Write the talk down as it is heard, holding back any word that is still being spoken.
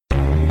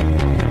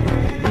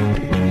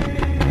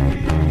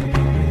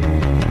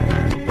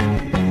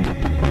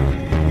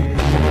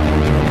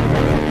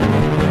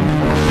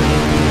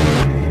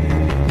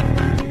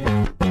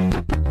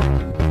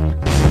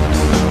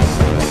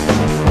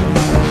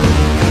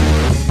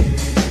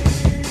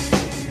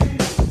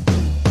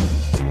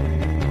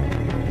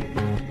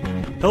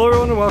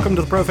welcome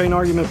to the Profane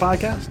Argument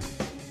Podcast,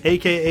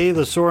 aka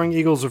the Soaring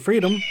Eagles of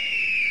Freedom,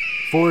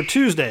 for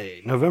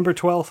Tuesday, November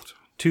 12th,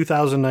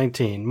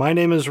 2019. My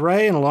name is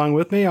Ray, and along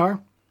with me are...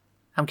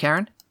 I'm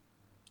Karen.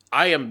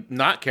 I am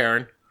not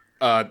Karen.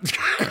 I'm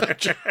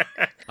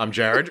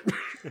Jared.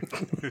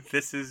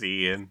 This is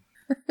Ian.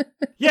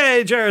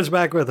 Yay, Jared's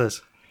back with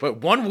us.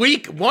 But one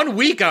week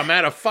I'm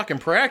out of fucking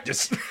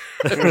practice.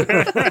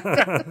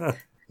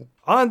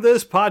 On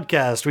this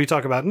podcast, we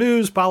talk about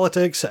news,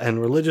 politics, and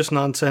religious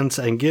nonsense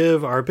and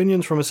give our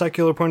opinions from a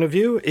secular point of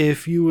view.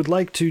 If you would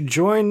like to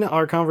join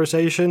our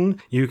conversation,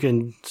 you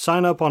can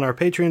sign up on our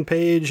Patreon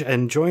page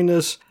and join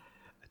us.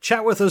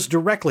 Chat with us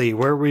directly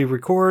where we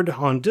record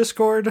on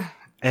Discord,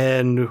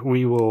 and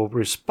we will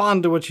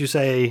respond to what you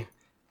say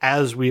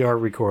as we are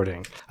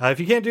recording. If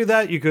you can't do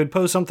that, you could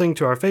post something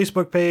to our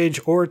Facebook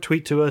page or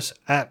tweet to us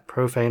at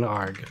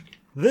ProfaneArg.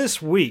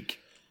 This week,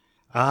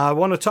 I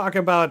want to talk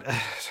about...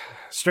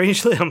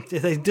 Strangely,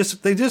 they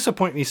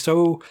disappoint me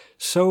so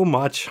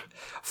much.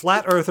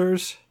 Flat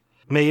Earthers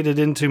made it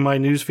into my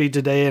newsfeed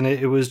today, and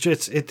it was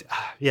just,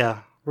 we're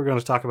going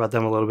to talk about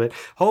them a little bit.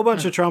 Whole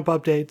bunch of Trump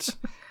updates,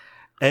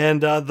 and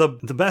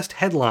the best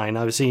headline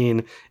I've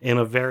seen in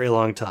a very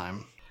long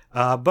time.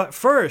 But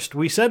first,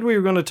 we said we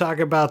were going to talk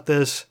about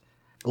this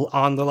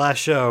on the last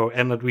show,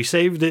 and we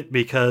saved it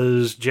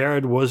because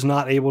Jared was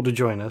not able to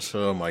join us.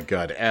 Oh my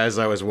god, as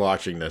I was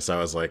watching this, I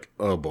was like,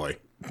 oh boy.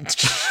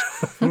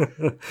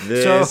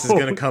 This is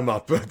going to come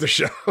up at the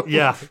show.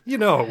 Yeah, you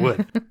know it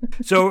would.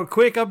 So,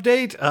 quick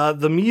update.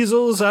 The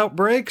measles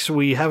outbreaks,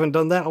 we haven't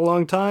done that in a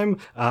long time.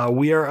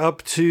 We are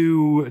up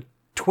to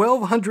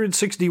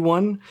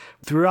 1,261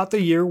 throughout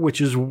the year,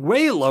 which is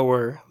way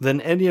lower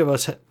than any of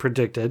us had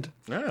predicted.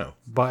 Oh.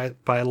 By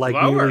like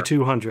nearly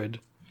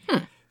 200.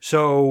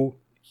 So,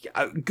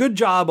 good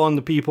job on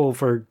the people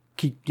for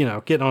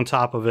getting on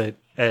top of it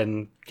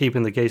and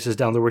keeping the cases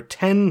down. There were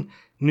 10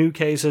 new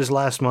cases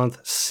last month,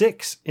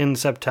 6 in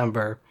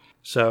September.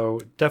 So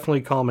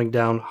definitely calming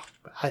down,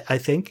 I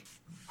think,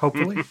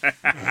 hopefully.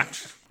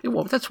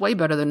 Well, that's way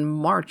better than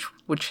March,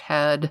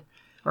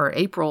 or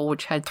April,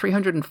 which had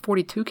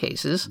 342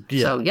 cases.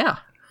 Yeah. So,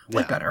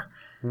 way better.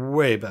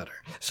 Way better.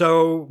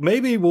 So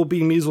maybe we'll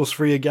be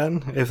measles-free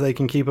again if they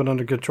can keep it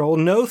under control.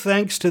 No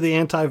thanks to the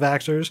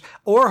anti-vaxxers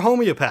or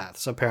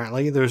homeopaths,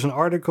 apparently. There's an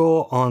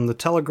article on The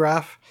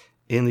Telegraph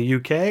in the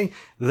UK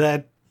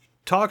that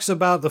talks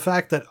about the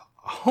fact that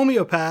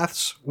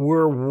homeopaths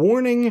were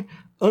warning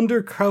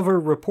undercover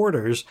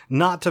reporters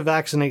not to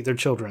vaccinate their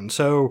children.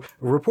 So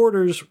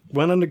reporters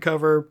went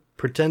undercover,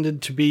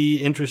 pretended to be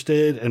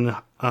interested in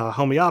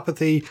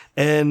homeopathy,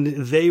 and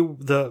the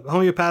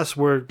homeopaths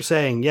were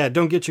saying, yeah,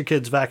 don't get your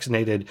kids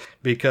vaccinated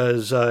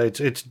because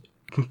it's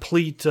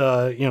complete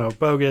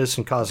bogus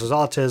and causes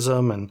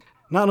autism. And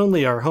not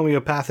only are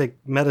homeopathic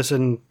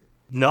medicine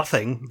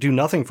do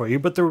nothing for you,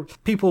 but the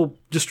people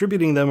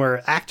distributing them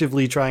are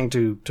actively trying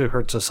to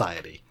hurt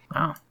society.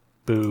 Wow.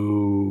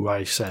 Boo,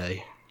 I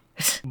say.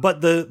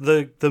 But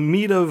the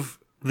meat of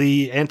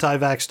the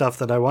anti-vax stuff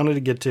that I wanted to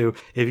get to,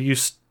 if you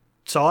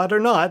saw it or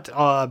not,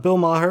 Bill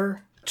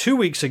Maher, 2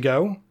 weeks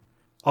ago,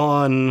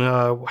 on,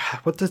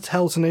 what the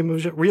hell's the name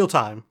of it? Real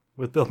Time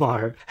with Bill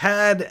Maher,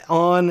 had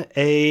on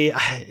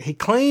he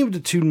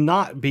claimed to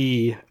not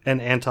be an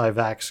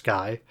anti-vax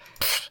guy,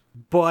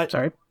 but...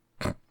 Sorry.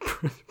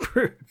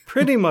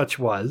 pretty much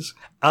was.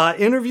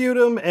 Interviewed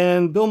him,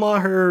 and Bill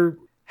Maher...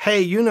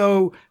 Hey,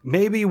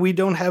 maybe we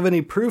don't have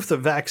any proof that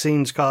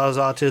vaccines cause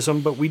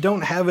autism, but we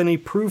don't have any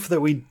proof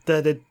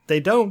that they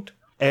don't.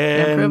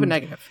 And prove a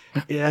negative.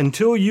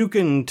 Until you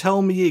can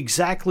tell me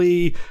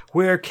exactly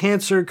where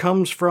cancer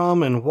comes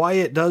from and why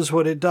it does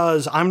what it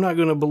does, I'm not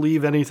going to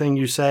believe anything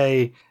you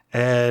say.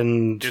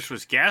 And this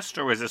was guest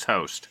or was this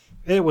host?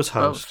 It was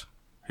host.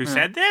 Who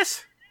said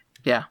this?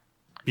 Yeah.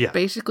 Yeah.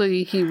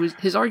 Basically,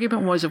 his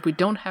argument was if we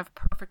don't have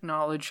perfect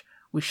knowledge,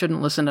 we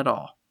shouldn't listen at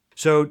all.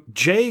 So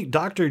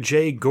Dr.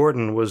 Jay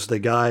Gordon was the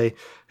guy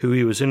who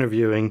he was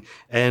interviewing,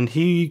 and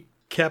he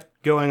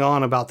kept going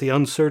on about the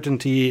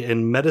uncertainty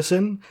in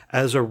medicine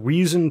as a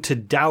reason to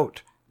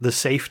doubt the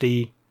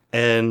safety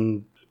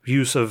and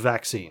use of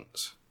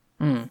vaccines.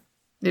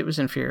 It was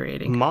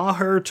infuriating.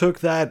 Maher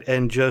took that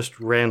and just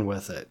ran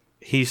with it.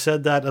 He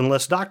said that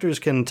unless doctors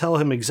can tell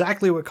him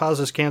exactly what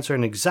causes cancer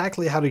and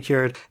exactly how to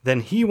cure it, then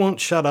he won't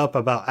shut up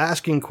about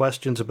asking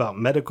questions about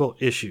medical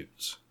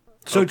issues.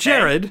 So, okay.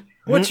 Jared...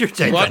 What's your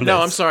take on this? No,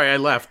 I'm sorry, I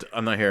left.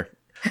 I'm not here.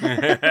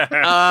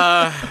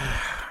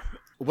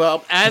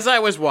 Well, as I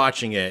was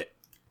watching it,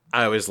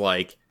 I was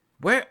like,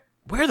 where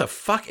the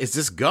fuck is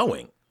this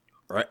going?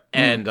 Right?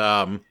 And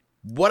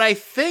what I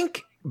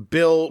think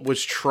Bill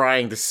was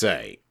trying to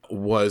say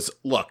was,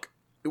 look,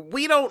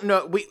 we don't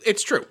know.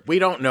 It's true. We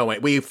don't know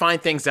it. We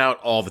find things out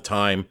all the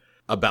time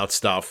about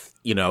stuff,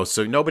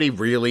 so nobody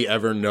really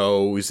ever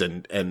knows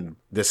and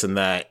this and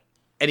that.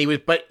 And he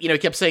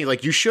kept saying,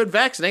 like, you should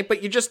vaccinate,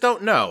 but you just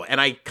don't know. And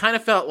I kind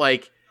of felt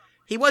like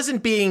he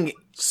wasn't being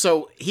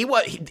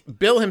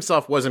Bill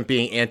himself wasn't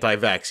being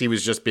anti-vax. He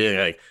was just being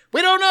like,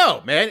 we don't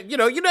know, man.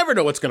 You never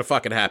know what's going to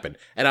fucking happen.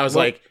 And I was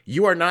like,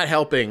 you are not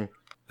helping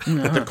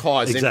the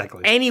cause Exactly.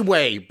 in any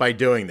way by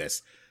doing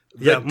this.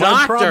 Yeah,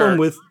 my problem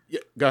with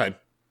Go ahead.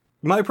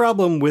 My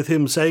problem with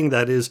him saying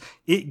that is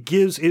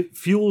it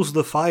fuels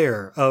the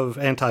fire of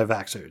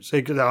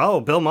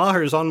anti-vaxxers. Bill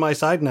Maher's on my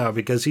side now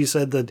because he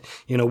said that,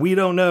 we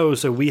don't know,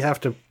 so we have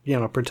to,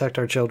 protect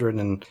our children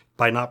and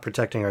by not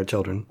protecting our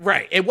children.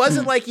 Right. It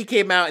wasn't like he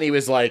came out and he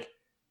was like,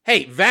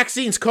 hey,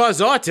 vaccines cause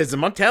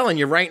autism. I'm telling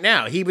you right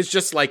now. He was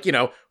just like,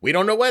 we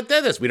don't know what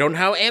that is. We don't know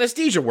how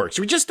anesthesia works.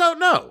 We just don't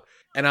know.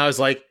 And I was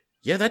like,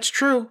 yeah, that's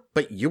true.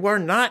 But you're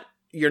not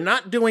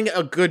doing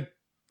a good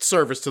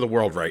service to the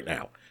world right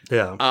now.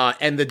 Yeah.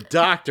 And the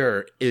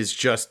doctor is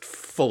just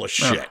full of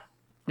shit.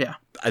 Yeah.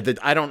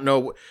 I don't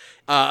know.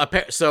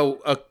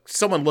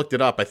 Someone looked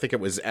it up. I think it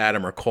was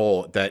Adam or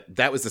Cole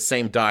that was the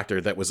same doctor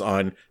that was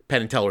on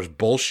Penn and Teller's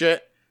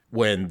bullshit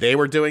when they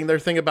were doing their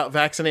thing about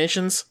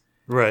vaccinations.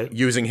 Right.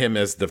 Using him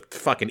as the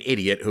fucking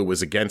idiot who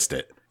was against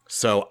it.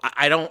 So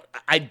I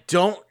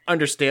don't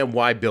understand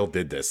why Bill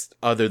did this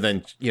other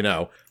than,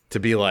 to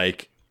be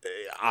like,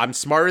 I'm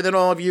smarter than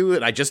all of you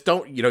and I just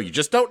don't, you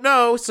just don't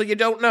know, so you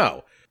don't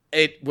know.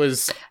 It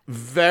was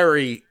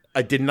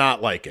I did not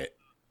like it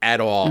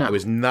at all. No. I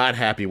was not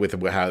happy with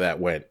how that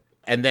went.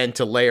 And then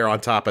to layer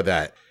on top of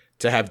that,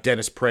 to have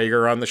Dennis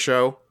Prager on the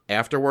show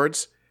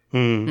afterwards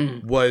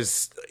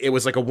was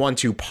like a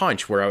 1-2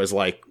 punch where I was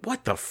like,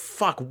 what the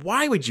fuck?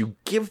 Why would you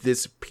give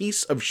this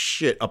piece of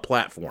shit a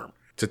platform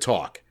to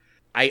talk?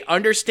 I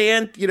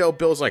understand,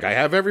 Bill's like, I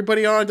have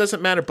everybody on, it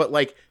doesn't matter. But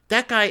like,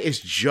 that guy is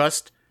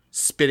just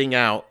spitting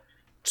out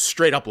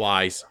straight up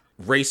lies.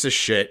 Racist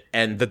shit,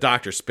 and the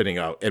doctor spitting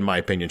out, in my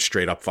opinion,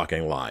 straight up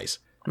fucking lies.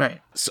 Right.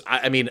 So,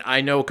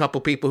 I know a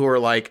couple people who are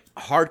like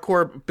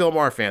hardcore Bill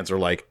Maher fans are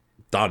like,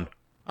 done.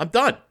 I'm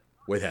done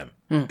with him.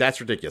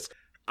 That's ridiculous.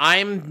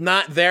 I'm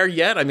not there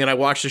yet. I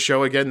watched the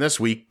show again this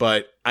week,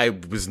 but I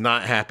was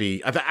not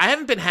happy. I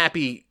haven't been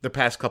happy the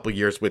past couple of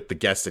years with the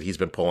guests that he's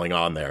been pulling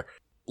on there,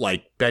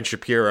 like Ben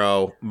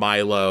Shapiro,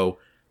 Milo,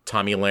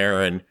 Tommy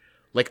Lahren.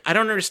 Like, I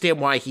don't understand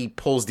why he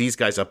pulls these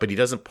guys up, but he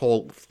doesn't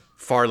pull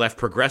far left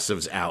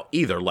progressives out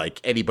either,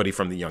 like anybody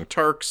from the Young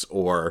Turks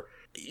or,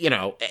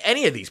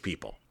 any of these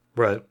people.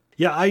 Right.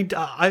 Yeah,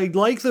 I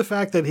like the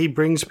fact that he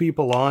brings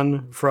people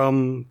on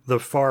from the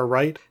far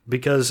right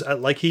because,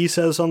 like he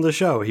says on the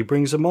show, he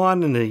brings them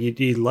on and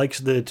he likes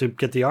to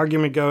get the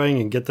argument going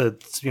and get the,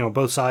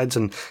 both sides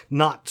and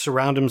not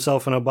surround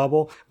himself in a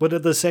bubble. But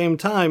at the same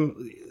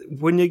time,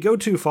 when you go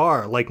too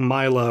far, like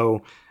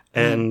Milo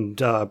and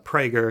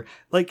Prager,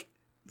 like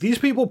these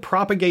people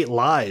propagate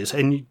lies,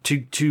 and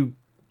to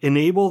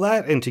enable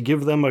that and to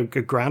give them a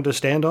ground to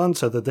stand on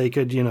so that they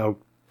could,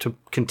 to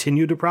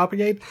continue to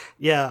propagate.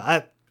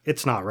 Yeah,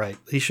 it's not right.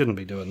 He shouldn't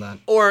be doing that.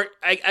 Or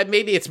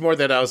maybe it's more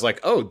that I was like,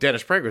 oh,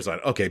 Dennis Prager's on.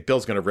 Okay,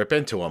 Bill's going to rip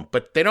into him.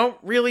 But he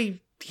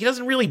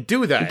doesn't really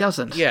do that. He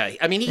doesn't. Yeah.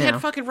 He had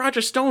fucking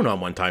Roger Stone on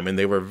one time and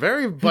they were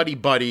very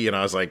buddy-buddy. And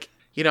I was like,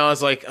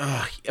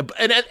 ugh.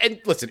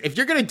 And listen, if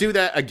you're going to do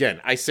that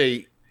again, I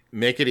say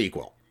make it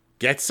equal.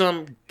 Get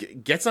some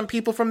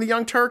people from the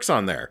Young Turks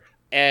on there.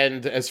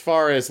 And as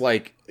far as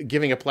like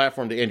giving a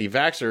platform to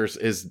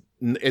anti-vaxxers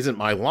isn't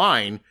my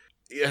line.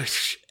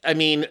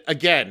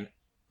 Again,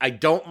 I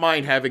don't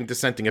mind having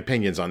dissenting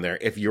opinions on there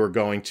if you're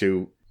going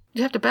to.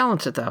 You have to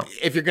balance it though.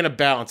 If you're going to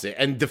balance it,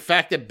 and the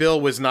fact that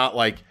Bill was not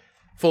like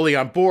fully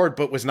on board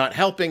but was not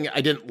helping,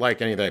 I didn't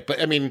like any of that. But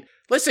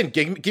listen,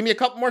 give me a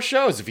couple more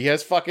shows. If he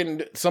has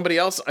fucking somebody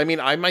else, I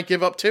might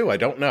give up too. I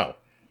don't know,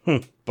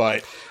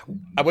 but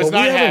I was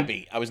not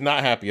happy. I was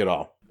not happy at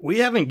all. We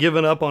haven't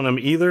given up on him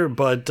either,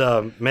 but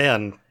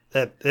man,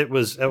 it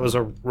was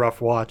a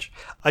rough watch.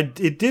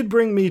 It did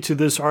bring me to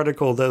this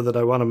article, though, that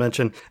I want to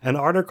mention, an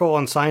article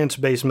on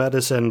science-based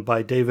medicine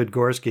by David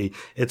Gorski.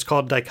 It's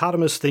called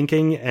Dichotomous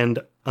Thinking and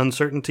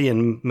Uncertainty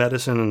in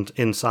Medicine and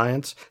in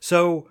Science.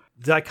 So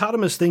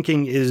dichotomous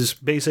thinking is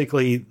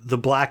basically the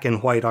black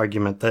and white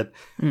argument, that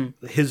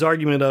his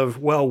argument of,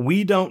 well,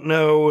 we don't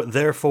know,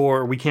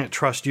 therefore we can't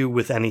trust you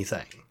with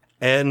anything.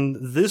 And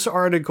this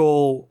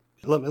article...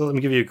 Let me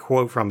give you a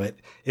quote from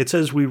it. It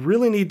says, "We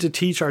really need to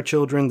teach our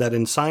children that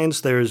in science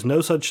there is no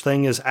such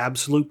thing as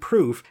absolute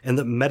proof, and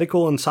that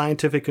medical and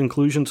scientific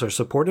conclusions are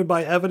supported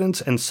by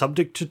evidence and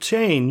subject to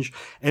change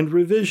and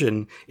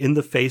revision in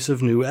the face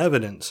of new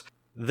evidence.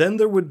 Then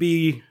there would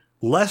be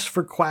less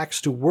for quacks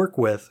to work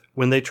with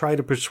when they try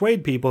to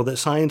persuade people that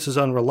science is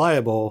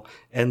unreliable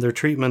and their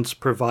treatments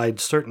provide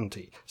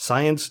certainty.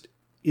 Science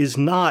is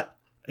not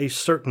a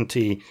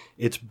certainty,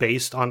 it's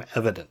based on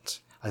evidence."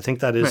 I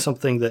think that is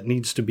something that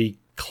needs to be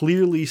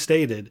clearly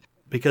stated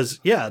because,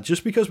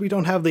 just because we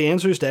don't have the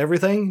answers to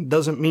everything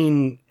doesn't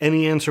mean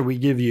any answer we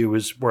give you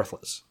is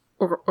worthless.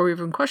 Or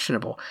even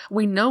questionable.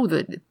 We know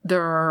that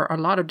there are a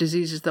lot of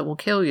diseases that will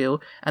kill you,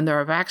 and there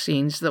are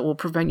vaccines that will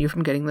prevent you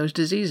from getting those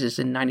diseases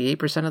in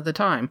 98% of the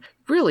time.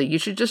 Really, you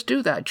should just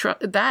do that.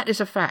 That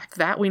is a fact.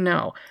 That we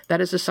know. That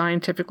is a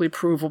scientifically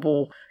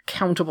provable,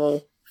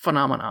 countable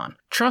phenomenon.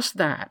 Trust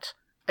that.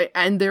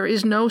 And there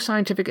is no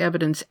scientific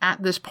evidence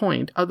at this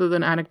point, other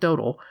than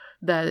anecdotal,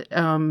 that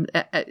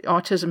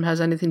autism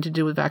has anything to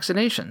do with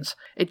vaccinations.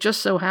 It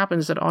just so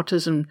happens that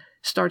autism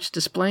starts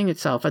displaying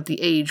itself at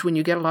the age when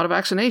you get a lot of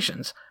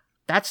vaccinations.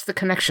 That's the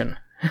connection.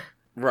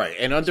 Right.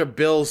 And under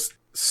Bill's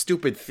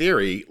stupid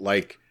theory,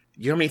 like,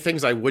 you know how many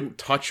things I wouldn't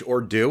touch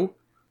or do?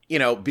 You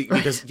know,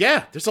 because,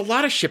 yeah, there's a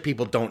lot of shit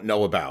people don't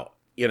know about,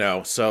 you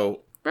know,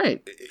 so...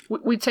 Right.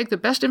 We take the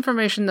best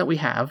information that we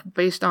have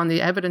based on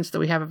the evidence that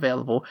we have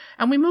available,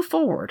 and we move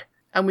forward.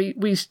 And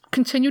we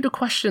continue to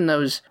question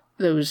those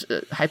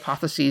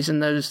hypotheses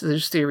and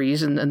those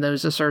theories and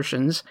those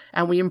assertions,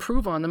 and we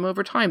improve on them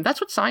over time. That's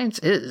what science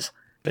is.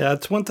 Yeah,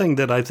 it's one thing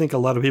that I think a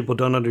lot of people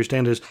don't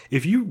understand is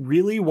if you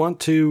really want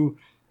to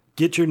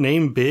get your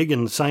name big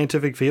in the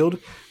scientific field,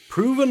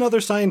 prove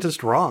another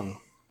scientist wrong.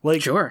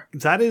 Like, sure.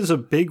 That is a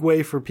big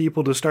way for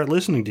people to start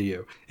listening to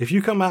you. If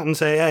you come out and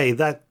say, hey,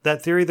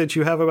 that theory that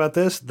you have about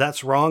this,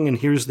 that's wrong, and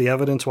here's the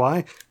evidence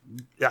why,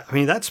 I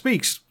mean, that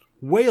speaks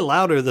way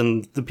louder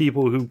than the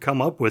people who come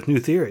up with new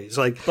theories.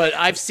 But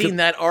I've seen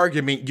that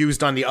argument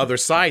used on the other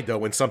side, though,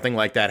 when something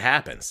like that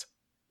happens.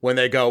 When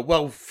they go,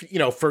 well,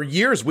 for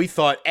years we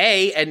thought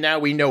A, and now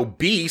we know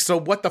B, so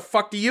what the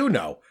fuck do you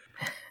know?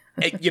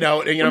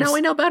 Now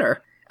we know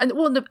better. And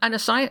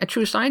a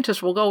true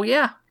scientist will go,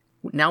 yeah,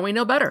 now we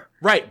know better.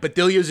 Right, but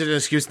they'll use it as an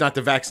excuse not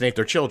to vaccinate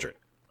their children.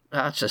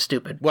 That's just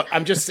stupid. Well,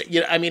 I'm just,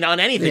 on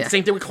anything. Yeah.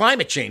 Same thing with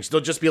climate change.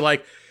 They'll just be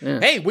like,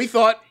 hey, we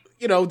thought,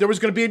 there was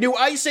going to be a new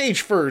ice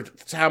age for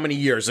how many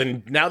years,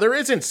 and now there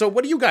isn't. So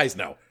what do you guys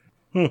know?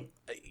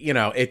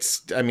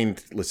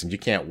 Listen, you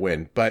can't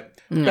win.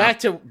 But back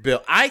to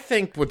Bill. I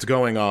think what's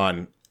going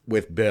on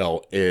with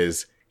Bill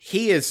is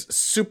he is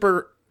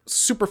super,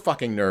 super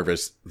fucking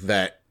nervous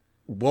that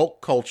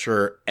woke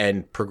culture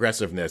and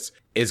progressiveness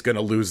is going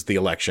to lose the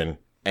election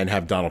and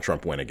have Donald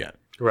Trump win again.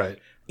 Right.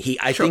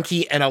 I think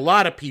he and a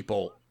lot of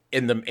people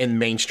in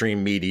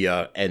mainstream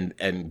media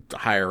and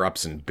higher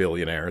ups and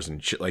billionaires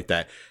and shit like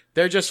that,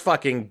 they're just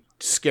fucking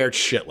scared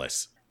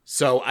shitless.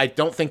 So I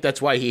don't think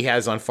that's why he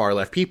has on far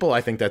left people.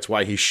 I think that's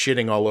why he's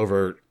shitting all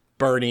over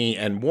Bernie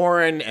and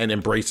Warren and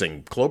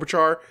embracing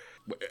Klobuchar.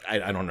 I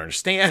don't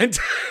understand.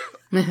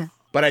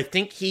 But I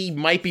think he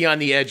might be on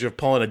the edge of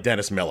pulling a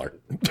Dennis Miller.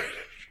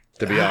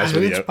 To be honest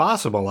with you. It's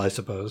possible, I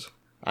suppose.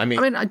 I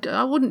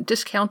wouldn't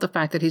discount the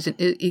fact that he's an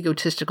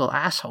egotistical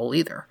asshole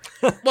either.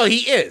 Well,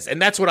 he is,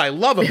 and that's what I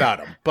love about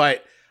him.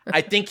 But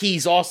I think he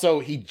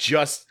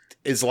just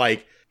is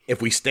like,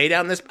 if we stay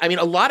down this,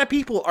 a lot of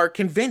people are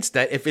convinced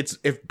that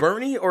if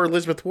Bernie or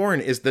Elizabeth Warren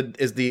is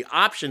the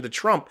option to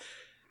Trump,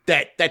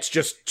 that's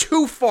just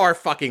too far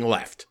fucking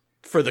left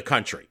for the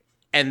country,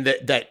 and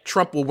that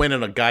Trump will win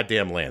in a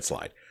goddamn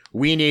landslide.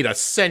 We need a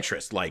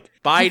centrist like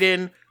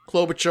Biden,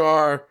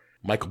 Klobuchar,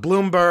 Michael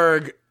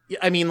Bloomberg.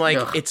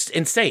 It's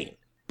insane,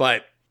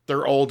 but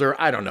they're older.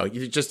 I don't know.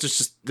 There's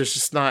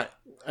just not,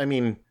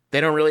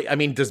 they don't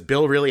really, does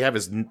Bill really have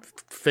his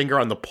finger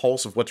on the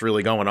pulse of what's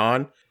really going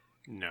on?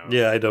 No.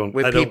 Yeah, I don't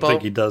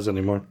think he does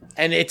anymore.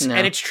 And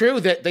it's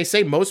true that they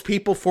say most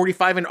people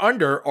 45 and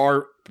under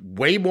are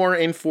way more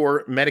in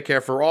for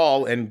Medicare for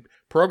all and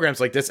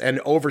programs like this, and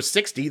over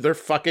 60, they're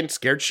fucking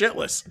scared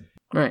shitless.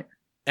 Right.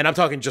 And I'm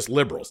talking just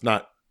liberals,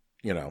 not,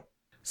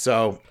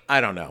 So, I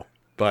don't know,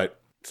 but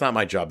it's not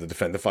my job to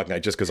defend the fucking guy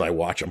just because I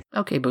watch him.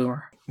 Okay,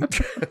 boomer.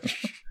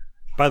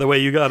 By the way,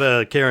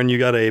 Karen, you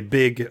got a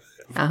big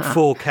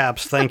full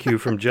caps thank you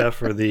from Jeff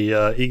for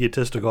the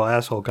egotistical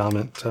asshole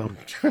comment. So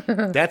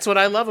that's what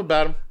I love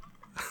about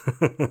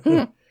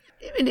him.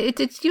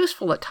 It's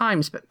useful at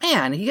times, but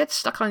man, he gets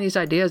stuck on these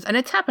ideas, and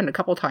it's happened a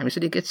couple times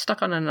that he gets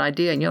stuck on an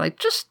idea, and you're like,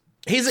 just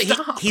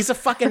stop. He's a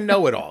fucking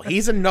know-it-all.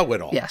 He's a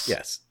know-it-all.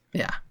 Yes.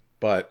 Yeah.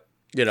 But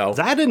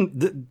that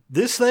and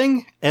this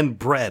thing and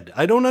bread.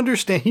 I don't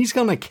understand. He's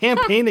going to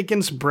campaign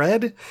against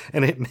bread,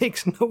 and it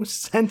makes no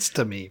sense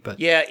to me. But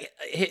yeah,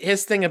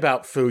 his thing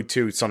about food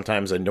too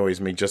sometimes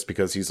annoys me, just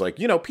because he's like,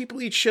 people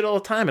eat shit all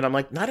the time, and I'm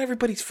like, not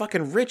everybody's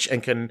fucking rich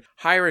and can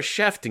hire a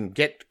chef and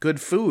get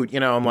good food.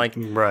 I'm like,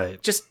 right,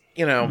 just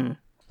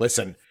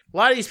listen. A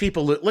lot of these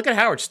people look at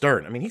Howard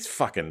Stern. He's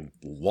fucking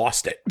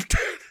lost it.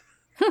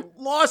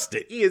 Lost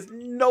it. He is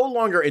no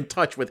longer in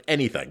touch with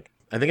anything.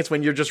 I think it's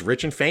when you're just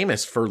rich and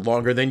famous for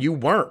longer than you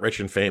weren't rich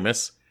and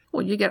famous.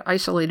 Well, you get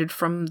isolated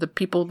from the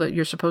people that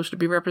you're supposed to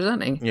be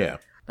representing. Yeah.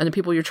 And the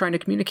people you're trying to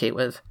communicate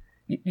with.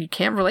 You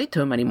can't relate to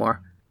them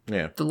anymore.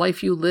 Yeah. The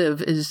life you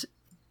live is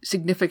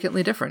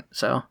significantly different,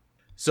 So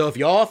if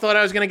y'all thought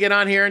I was going to get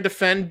on here and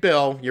defend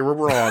Bill, you were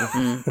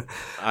wrong.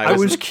 I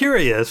was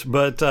curious,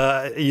 but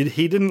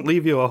he didn't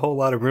leave you a whole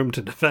lot of room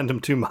to defend him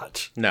too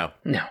much. No.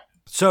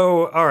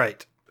 So, all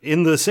right.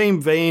 In the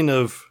same vein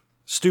of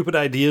stupid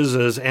ideas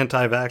as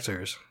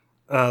anti-vaxxers,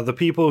 the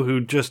people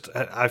who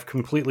I've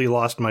completely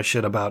lost my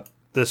shit about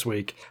this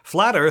week,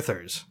 flat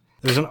earthers.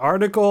 There's an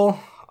article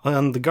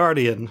on The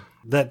Guardian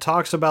that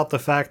talks about the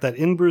fact that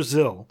in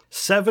Brazil,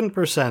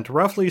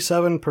 roughly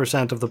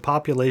 7% of the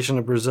population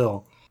of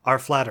Brazil are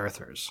flat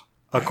earthers,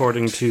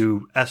 according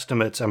to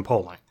estimates and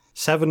polling.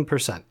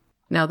 7%.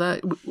 Now,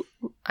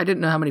 I didn't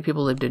know how many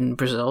people lived in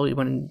Brazil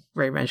when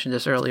Ray mentioned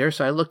this earlier,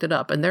 so I looked it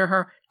up, and there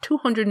are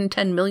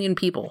 210 million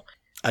people.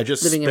 I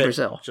just living in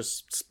Brazil.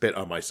 Just spit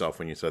on myself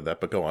when you said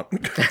that, but go on.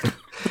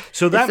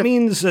 So that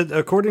means that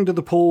according to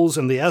the polls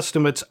and the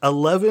estimates,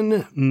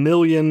 11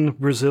 million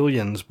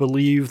Brazilians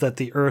believe that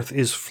the Earth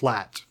is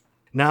flat.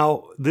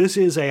 Now, this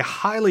is a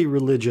highly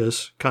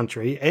religious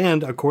country,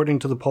 and according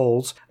to the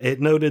polls, it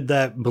noted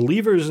that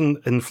believers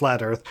in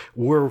flat Earth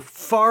were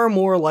far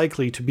more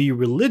likely to be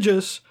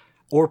religious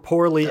or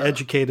poorly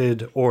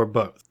educated or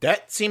both.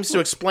 That seems to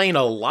explain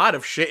a lot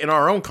of shit in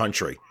our own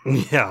country.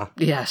 Yeah.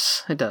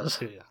 Yes, it does.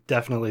 Yeah,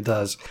 definitely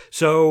does.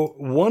 So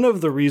one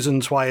of the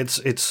reasons why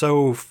it's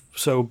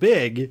so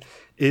big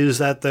is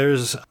that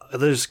there's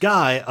this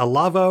guy,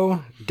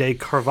 Olavo de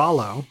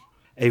Carvalho,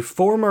 a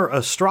former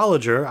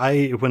astrologer.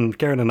 When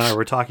Karen and I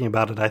were talking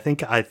about it, I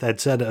think I had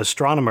said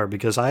astronomer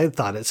because I had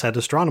thought it said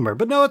astronomer,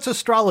 but no, it's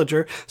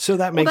astrologer. So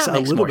that makes a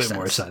little bit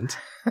more sense.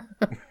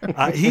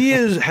 He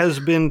has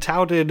been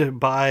touted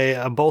by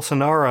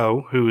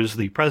Bolsonaro, who is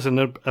the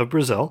president of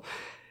Brazil,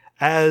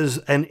 as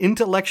an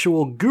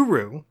intellectual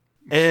guru.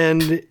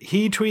 And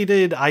he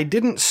tweeted, "I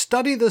didn't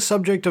study the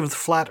subject of the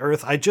flat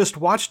Earth. I just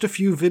watched a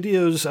few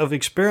videos of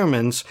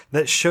experiments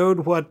that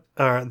showed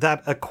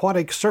that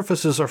aquatic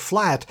surfaces are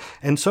flat,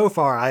 and so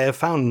far I have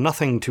found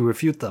nothing to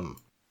refute them."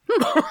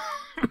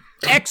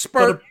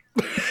 Expert.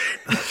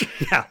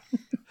 Yeah.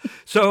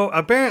 So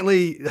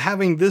apparently,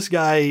 having this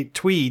guy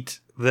tweet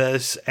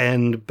this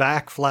and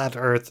back flat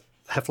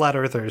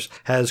earthers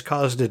has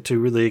caused it to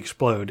really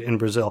explode in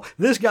Brazil.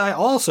 This guy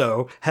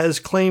also has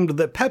claimed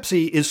that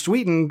Pepsi is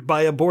sweetened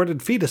by aborted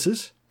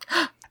fetuses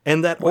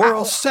and that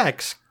oral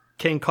sex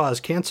can cause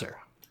cancer.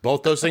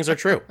 Both those things are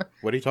true.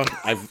 What are you talking?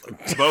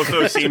 Both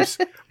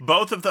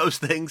of those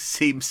things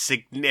seem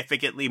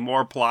significantly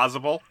more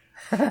plausible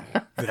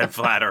than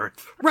flat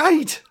Earth.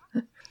 Right.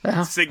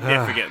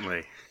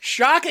 Significantly.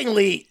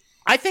 Shockingly,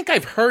 I think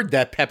I've heard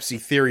that Pepsi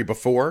theory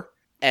before,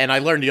 and I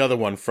learned the other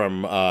one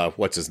from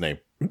what's his name?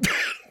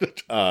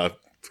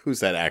 Who's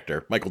that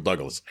actor? Michael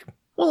Douglas.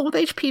 Well, with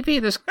HPV,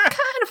 there's kind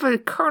of a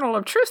kernel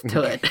of truth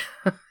to it.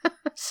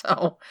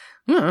 So,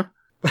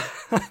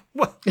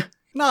 Well,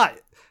 not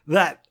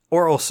that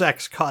oral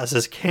sex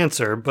causes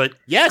cancer, but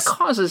Yes,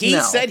 Causes he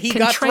no. said he Can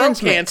got throat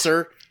transmit.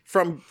 cancer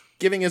from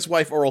giving his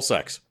wife oral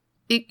sex.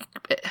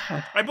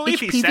 I believe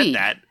he HPV. said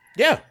that,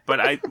 Yeah.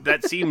 but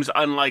that seems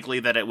unlikely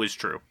that it was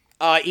true.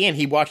 Ian,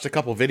 he watched a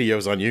couple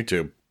videos on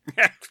YouTube.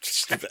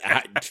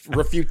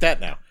 Refute that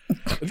now.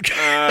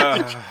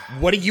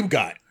 What do you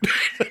got?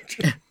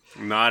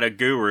 Not a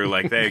guru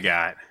like they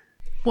got.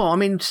 Well, I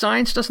mean,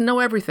 science doesn't know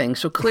everything,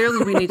 so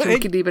clearly we need to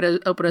keep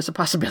it open as a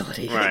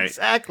possibility. Right.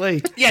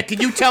 exactly. Yeah, can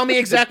you tell me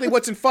exactly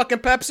what's in fucking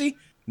Pepsi?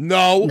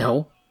 No.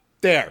 No.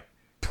 There.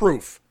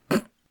 Proof.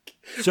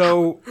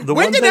 So the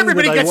When one did thing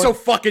everybody that I get so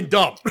fucking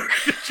dumb?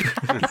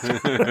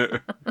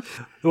 The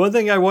one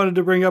thing I wanted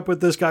to bring up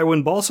with this guy,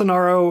 when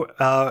Bolsonaro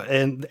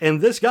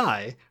and this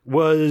guy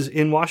was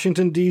in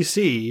Washington,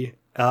 D.C.,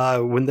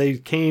 when they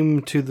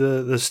came to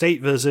the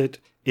state visit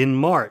in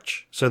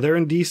March. So they're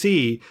in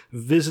D.C.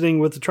 visiting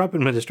with the Trump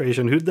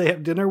administration. Who'd they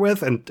have dinner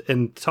with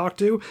and talk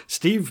to?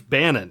 Steve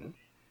Bannon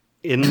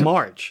in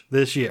March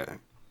this year.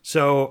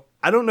 So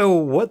I don't know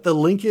what the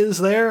link is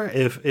there,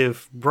 if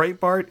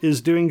Breitbart is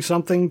doing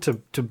something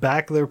to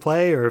back their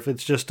play, or if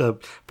it's just a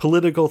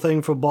political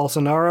thing for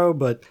Bolsonaro,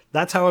 but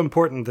that's how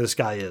important this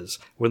guy is.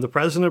 When the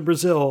president of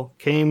Brazil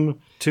came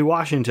to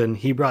Washington,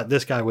 he brought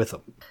this guy with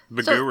him.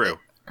 The guru.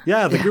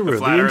 Yeah, the guru,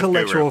 Flat the Earth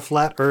intellectual guru.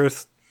 flat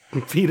earth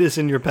fetus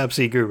in your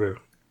Pepsi guru.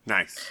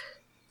 Nice.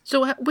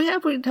 So have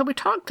we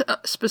talked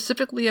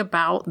specifically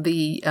about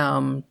the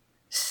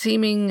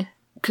seeming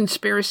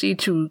conspiracy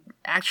to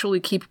actually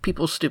keep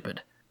people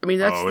stupid? I mean,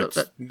 that's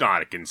It's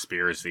not a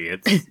conspiracy.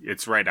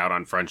 It's right out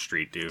on Front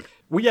Street, dude.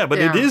 Well, yeah, but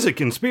it Yeah. is a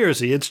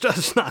conspiracy. It's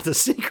just not a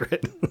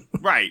secret.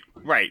 Right,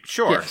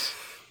 sure. yes.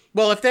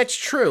 Well, if that's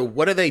true,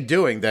 what are they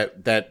doing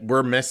that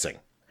we're missing?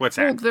 What's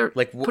Well, that? they're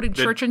Like, putting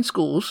church in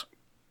schools.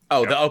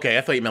 Oh, okay.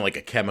 I thought you meant like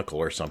a chemical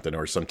or something,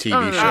 or some TV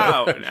no,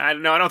 show.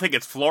 No, I don't think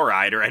it's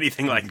fluoride or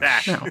anything like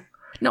that.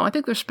 No, I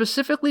think they're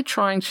specifically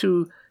trying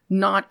to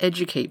not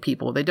educate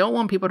people. They don't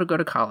want people to go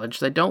to college.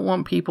 They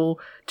want people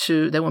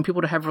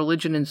to have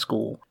religion in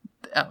school.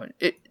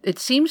 It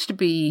seems to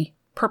be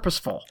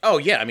purposeful. Oh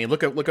yeah, I mean,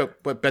 look at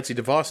what Betsy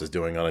DeVos is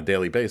doing on a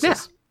daily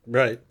basis.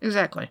 Right.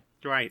 Exactly.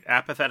 Right.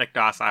 Apathetic,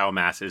 docile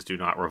masses do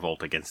not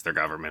revolt against their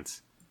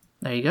governments.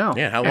 There you go.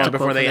 Yeah, how That's long a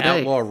before quote they for the day.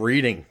 outlaw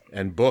reading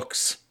and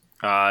books?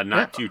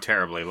 Not too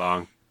terribly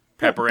long.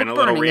 Pepper in a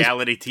little burning is-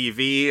 reality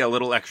TV, a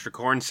little extra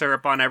corn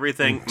syrup on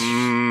everything.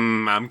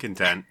 I'm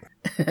content.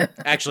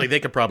 Actually, they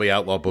could probably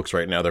outlaw books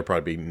right now. There'd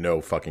probably be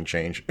no fucking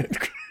change.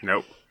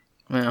 Nope.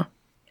 Yeah.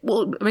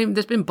 Well, I mean,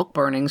 there's been book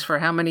burnings for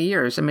how many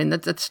years? I mean,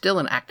 that's still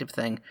an active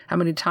thing. How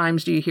many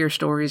times do you hear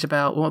stories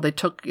about, well, they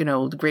took,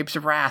 the Grapes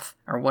of Wrath,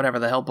 or whatever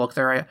the hell book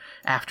they're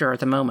after at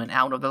the moment,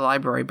 out of the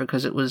library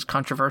because it was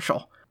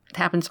controversial. It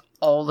happens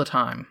all the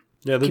time.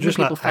 Yeah, they're Keeping just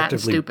people not fat and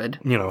actively, stupid.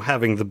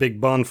 having the big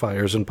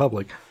bonfires in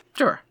public.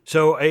 Sure.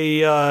 So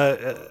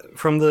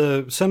from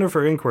the Center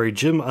for Inquiry,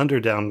 Jim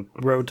Underdown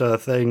wrote a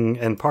thing,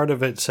 and part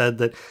of it said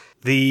that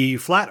the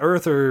flat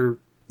earther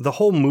the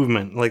whole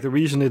movement, like the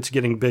reason it's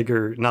getting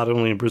bigger, not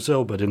only in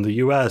Brazil, but in the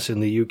US, in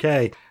the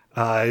UK,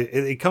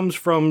 it comes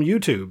from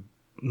YouTube.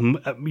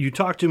 You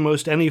talk to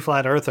most any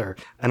flat earther,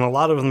 and a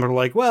lot of them are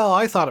like, well,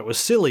 I thought it was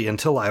silly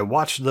until I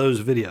watched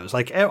those videos.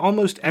 Like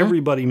almost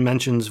everybody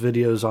mentions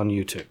videos on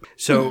YouTube.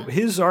 So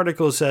his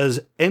article says,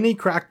 any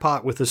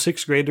crackpot with a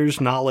 6th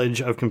grader's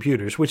knowledge of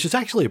computers, which is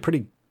actually a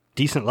pretty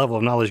decent level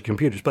of knowledge of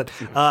computers, but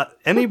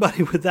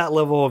anybody with that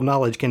level of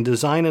knowledge can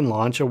design and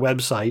launch a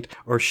website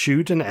or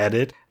shoot and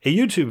edit a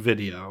YouTube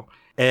video.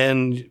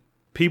 And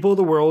people of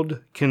the world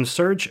can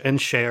search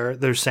and share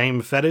their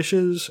same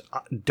fetishes,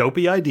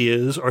 dopey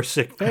ideas, or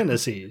sick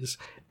fantasies.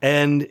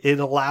 And it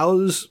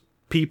allows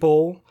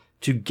people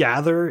to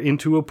gather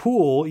into a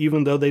pool,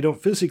 even though they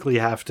don't physically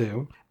have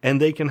to. And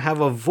they can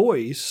have a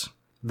voice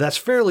that's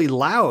fairly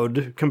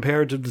loud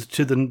compared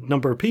to the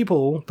number of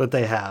people that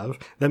they have,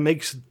 that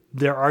makes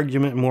their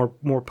argument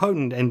more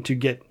potent and to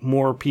get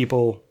more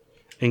people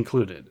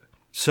included.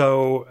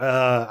 So,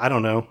 I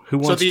don't know. Who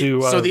wants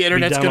to... So the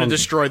internet's going to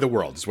destroy the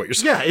world, is what you're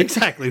saying. Yeah,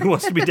 exactly. Who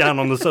wants to be down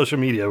on the social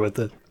media with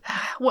it?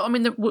 Well, I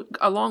mean,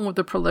 along with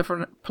the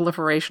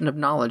proliferation of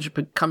knowledge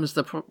becomes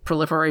the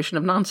proliferation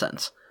of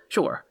nonsense.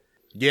 Sure.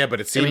 Yeah,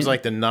 but it seems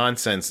like the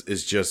nonsense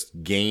is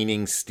just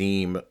gaining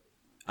steam.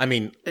 I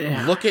mean,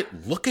 look at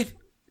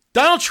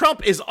Donald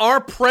Trump is our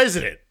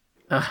president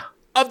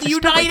of the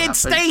United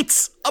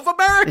States of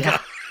America.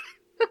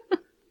 Yeah.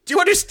 Do you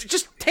understand?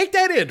 Just take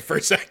that in for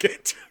a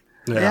second.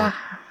 Yeah.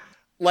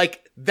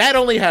 Like, that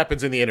only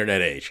happens in the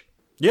internet age.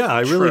 Yeah,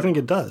 I really think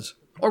it does.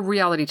 Or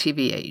reality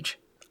TV age.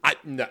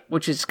 No.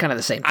 Which is kind of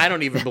the same thing. I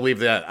don't even believe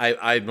that.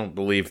 I don't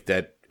believe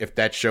that if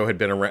that show had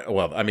been around...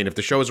 Well, I mean, if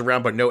the show was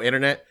around but no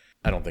internet,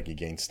 I don't think he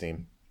gained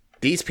steam.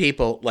 These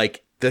people,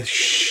 like, the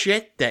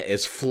shit that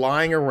is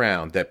flying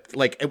around, that,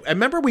 like, I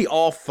remember we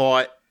all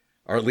thought,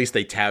 or at least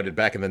they touted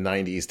back in the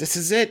 90s, this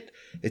is it.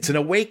 It's an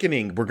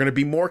awakening. We're going to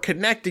be more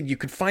connected. You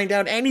could find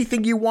out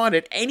anything you want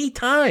at any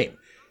time.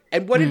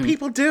 And what did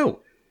people do?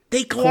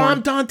 They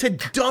glommed onto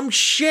dumb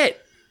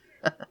shit.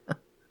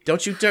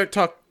 Don't you dare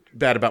talk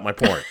bad about my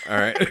porn, all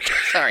right?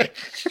 Sorry.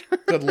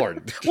 Good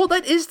Lord. Well,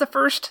 that is the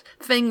first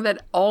thing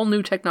that all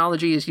new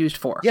technology is used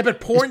for. Yeah,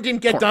 but porn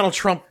didn't get Donald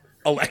Trump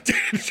elected.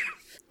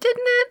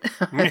 Didn't it?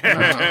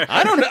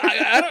 I don't know.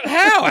 I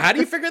don't. How do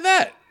you figure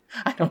that?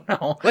 I don't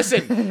know.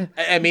 Listen,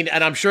 I mean,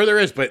 and I'm sure there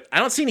is, but I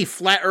don't see any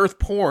flat earth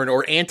porn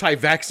or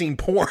anti-vaccine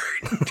porn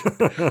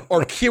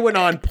or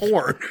QAnon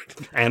porn.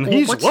 And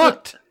he's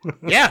looked.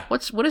 Yeah.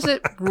 What is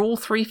it? Rule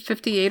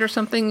 358 or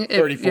something?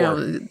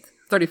 34.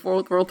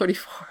 34, Rule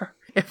 34.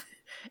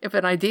 If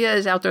an idea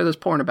is out there, there's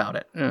porn about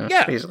it.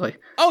 Yeah. Basically.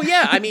 Oh,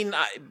 yeah. I mean,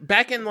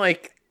 back in,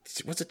 like,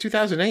 what's it,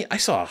 2008? I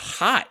saw a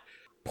hot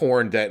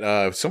porn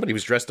that somebody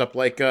was dressed up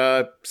like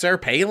Sarah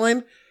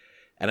Palin.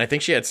 And I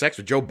think she had sex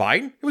with Joe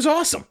Biden. It was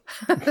awesome.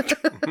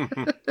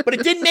 But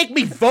it didn't make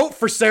me vote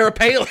for Sarah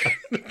Palin.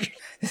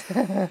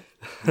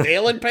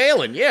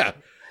 Palin, yeah.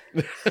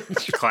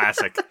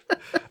 Classic.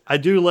 I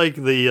do like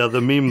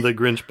the meme that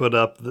Grinch put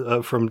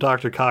up from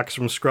Dr. Cox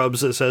from Scrubs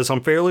that says,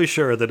 I'm fairly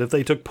sure that if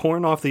they took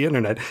porn off the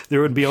internet,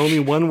 there would be only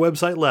one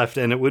website left,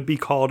 and it would be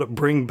called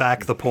Bring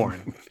Back the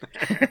Porn.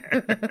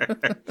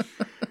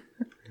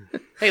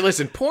 Hey,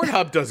 listen,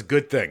 Pornhub does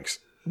good things.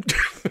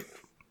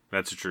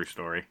 That's a true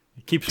story.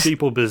 It keeps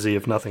people busy,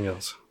 if nothing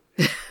else.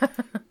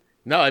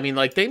 No, I mean,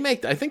 like,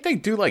 I think they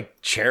do,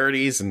 like,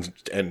 charities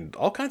and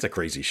all kinds of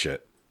crazy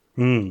shit.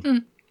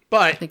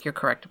 But I think you're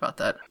correct about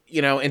that.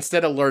 You know,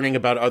 instead of learning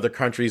about other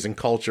countries and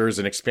cultures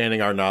and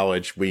expanding our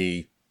knowledge,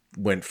 we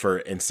went for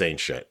insane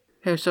shit.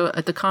 Okay, so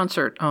at the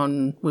concert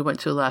we went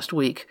to last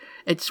week,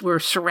 we're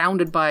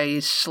surrounded by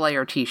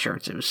Slayer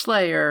t-shirts. It was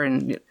Slayer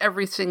and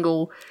every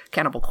single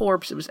Cannibal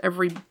Corpse. It was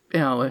every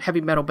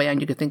heavy metal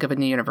band you could think of in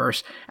the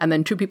universe. And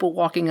then two people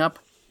walking up,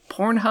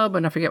 Pornhub,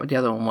 and I forget what the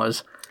other one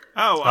was.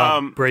 Oh,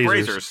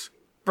 Brazers.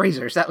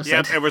 Brazers, that was it.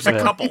 Yeah, it was a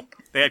couple.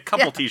 They had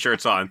couple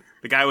t-shirts on.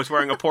 The guy was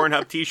wearing a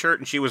Pornhub t-shirt,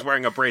 and she was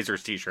wearing a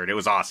Brazers t-shirt. It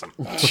was awesome.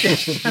 I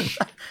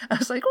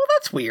was like, well,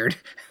 that's weird.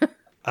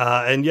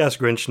 And yes,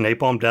 Grinch,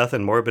 Napalm Death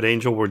and Morbid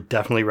Angel were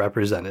definitely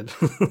represented.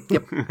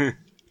 Yep.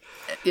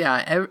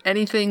 Yeah,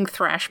 anything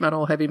thrash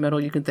metal, heavy metal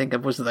you can think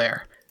of was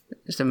there.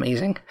 It's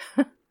amazing.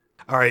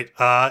 All right,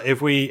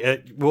 if we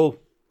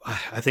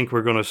I think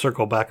we're going to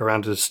circle back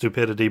around to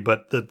stupidity,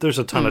 but there's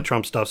a ton of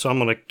Trump stuff, so I'm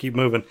going to keep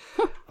moving.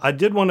 I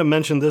did want to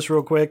mention this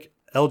real quick.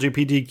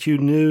 LGBTQ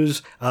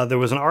news. There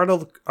was an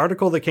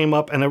article that came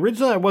up, and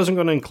originally I wasn't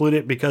going to include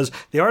it because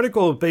the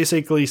article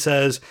basically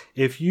says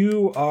if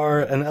you are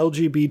an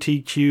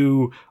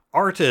LGBTQ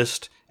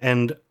artist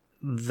and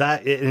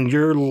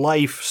your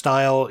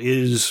lifestyle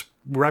is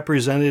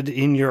represented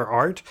in your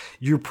art,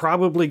 you're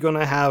probably going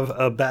to have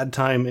a bad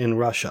time in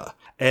Russia.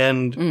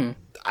 And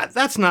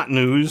that's not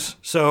news,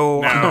 so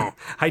no.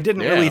 I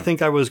didn't really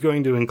think I was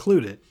going to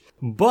include it.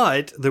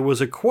 But there was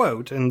a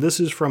quote, and this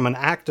is from an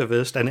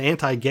activist, an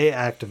anti-gay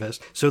activist.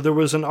 So there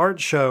was an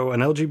art show, an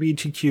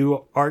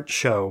LGBTQ art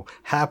show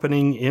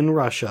happening in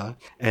Russia,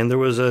 and there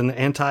was an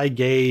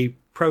anti-gay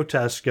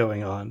protest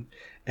going on.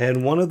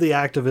 And one of the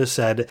activists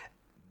said,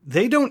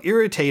 they don't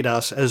irritate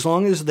us as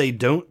long as they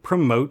don't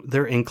promote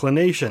their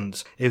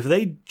inclinations. If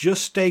they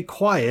just stay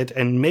quiet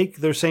and make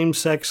their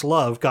same-sex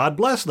love, God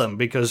bless them,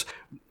 because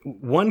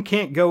one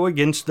can't go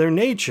against their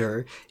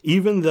nature,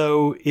 even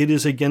though it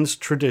is against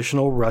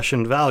traditional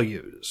Russian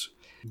values.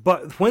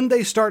 But when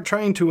they start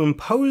trying to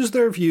impose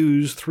their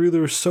views through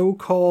their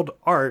so-called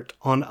art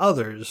on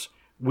others,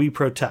 we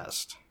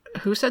protest.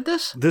 Who said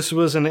this? This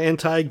was an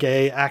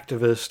anti-gay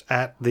activist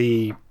at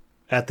the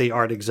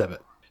art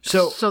exhibit.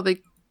 So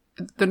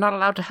they're not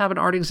allowed to have an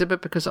art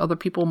exhibit because other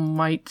people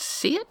might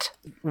see it?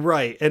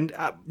 Right. And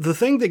the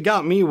thing that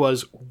got me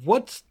was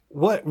what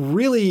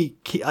really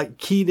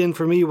keyed in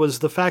for me was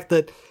the fact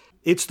that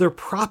it's their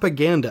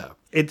propaganda.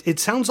 It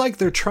sounds like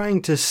they're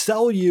trying to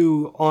sell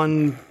you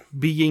on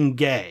being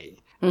gay.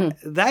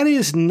 That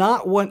is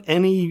not what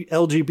any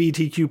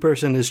LGBTQ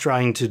person is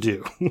trying to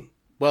do.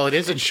 Well, it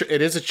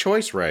is a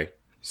choice, Ray.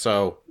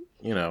 So,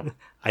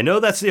 I know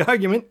that's the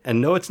argument,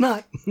 and no, it's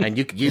not. And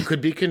you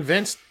could be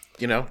convinced,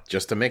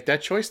 just to make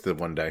that choice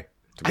one day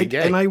to be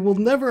gay. And I will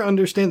never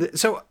understand it.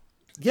 So,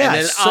 yeah,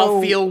 and then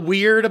I'll feel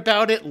weird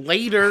about it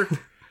later.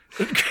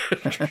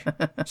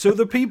 So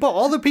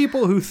all the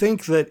people who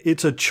think that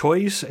it's a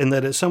choice and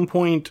that at some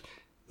point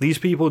these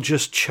people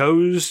just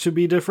chose to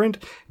be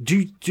different,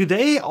 do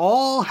they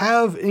all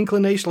have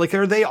inclination? Like,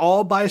 are they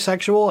all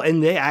bisexual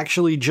and they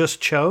actually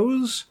just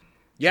chose?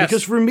 Yes.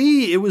 Because for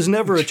me, it was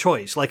never a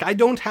choice. Like, I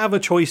don't have a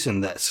choice in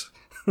this.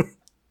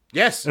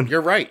 Yes,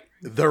 you're right.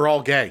 They're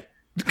all gay.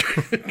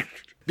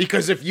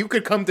 Because if you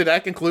could come to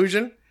that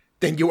conclusion,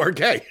 then you are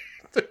gay.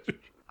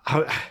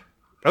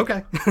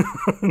 Okay.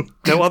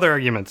 No other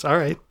arguments. All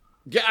right.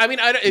 Yeah, I mean,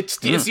 it's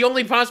the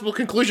only possible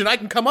conclusion I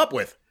can come up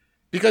with.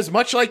 Because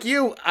much like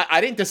you,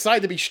 I didn't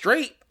decide to be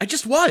straight. I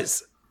just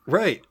was.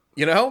 Right.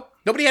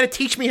 Nobody had to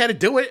teach me how to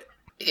do it.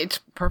 It's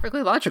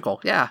perfectly logical.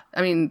 Yeah.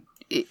 I mean,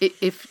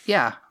 if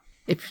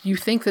you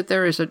think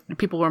that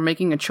people are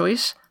making a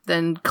choice,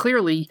 then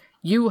clearly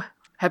you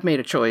have made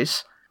a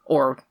choice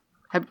or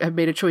have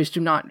made a choice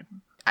to not.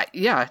 I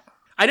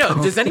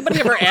know. Does anybody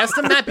ever ask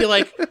them that? Be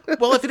like,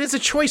 well, if it is a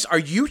choice, are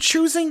you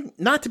choosing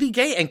not to be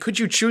gay? And could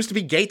you choose to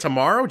be gay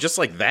tomorrow just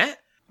like that?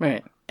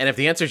 Right. And if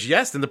the answer is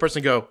yes, then the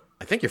person go,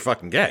 I think you're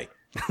fucking gay.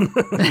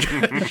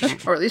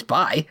 Or at least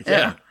bi.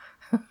 Yeah.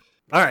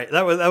 All right.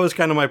 That was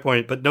kind of my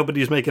point, but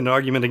nobody's making an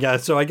argument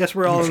against, so I guess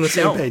we're all on the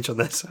same page on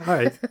this. All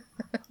right.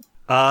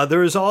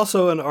 There is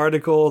also an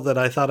article that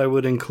I thought I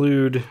would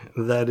include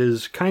that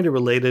is kind of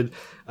related.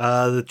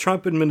 The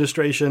Trump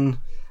administration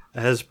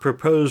has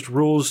proposed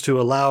rules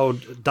to allow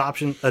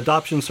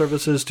adoption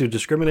services to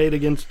discriminate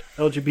against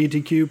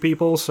LGBTQ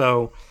people.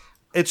 So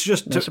it's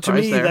just, to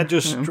me, there.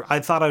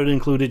 I thought I would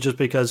include it just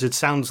because it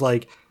sounds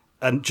like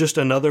just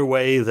another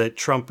way that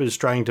Trump is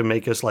trying to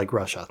make us like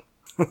Russia.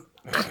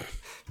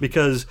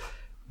 Because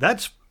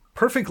that's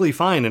perfectly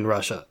fine in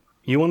Russia.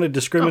 You want to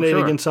discriminate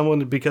against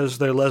someone because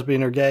they're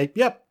lesbian or gay?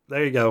 Yep,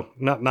 there you go.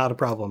 Not a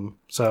problem.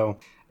 So,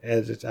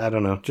 I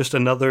don't know. Just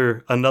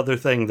another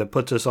thing that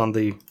puts us on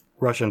the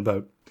Russian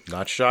boat.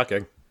 Not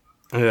shocking.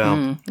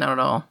 Yeah. Not at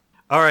all.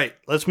 All right,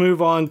 let's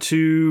move on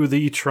to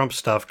the Trump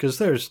stuff, because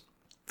there's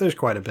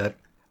quite a bit.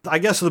 I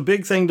guess the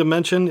big thing to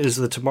mention is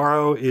that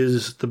tomorrow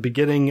is the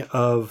beginning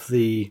of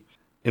the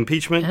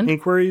impeachment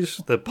inquiries,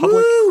 the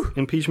public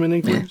impeachment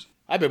inquiries.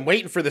 I've been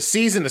waiting for the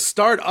season to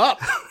start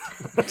up.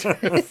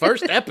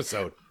 First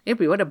episode. Yeah,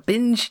 we want to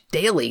binge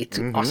daily. It's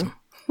awesome.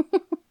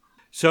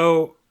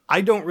 So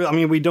we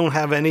don't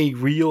have any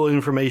real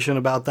information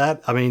about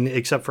that. I mean,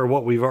 except for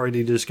what we've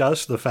already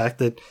discussed, the fact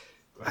that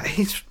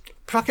he's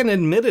fucking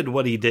admitted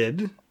what he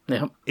did.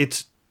 Yeah.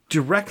 It's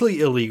directly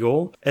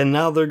illegal, and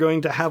now they're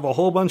going to have a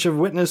whole bunch of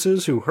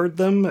witnesses who heard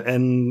them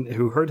and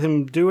who heard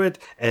him do it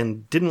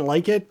and didn't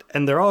like it,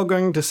 and they're all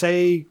going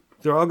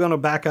to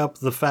back up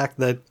the fact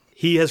that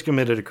he has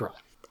committed a crime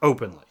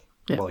openly.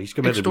 Yeah. Well, he's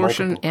committed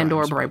extortion multiple and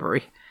or crimes.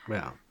 bribery.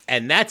 Yeah.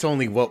 And that's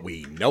only what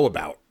we know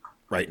about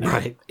right now.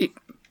 Right.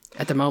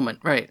 At the moment,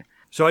 right.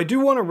 So I do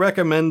want to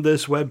recommend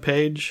this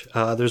webpage.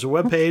 There's a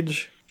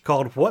webpage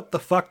called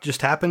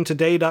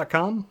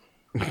whatthefukjusthappenedtoday.com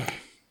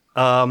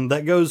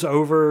that goes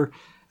over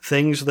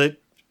things that,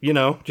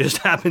 just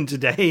happened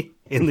today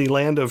in the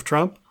land of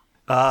Trump.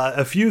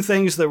 A few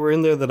things that were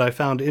in there that I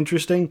found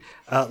interesting.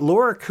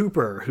 Laura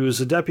Cooper, who is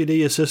the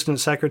Deputy Assistant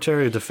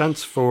Secretary of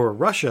Defense for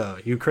Russia,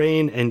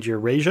 Ukraine, and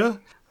Eurasia,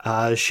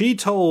 she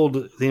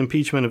told the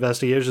impeachment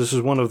investigators, this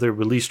is one of their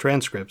released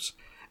transcripts,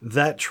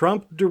 that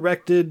Trump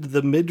directed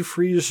the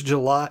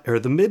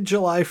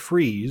mid-July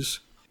freeze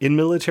in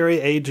military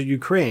aid to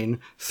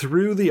Ukraine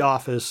through the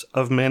Office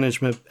of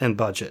Management and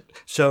Budget.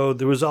 So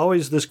there was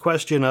always this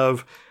question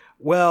of,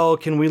 well,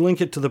 can we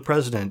link it to the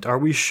president? Are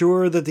we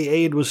sure that the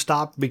aid was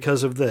stopped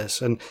because of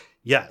this? And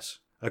yes,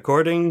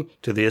 according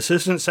to the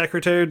Assistant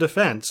Secretary of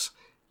Defense,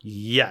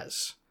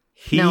 yes.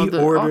 He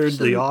ordered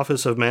the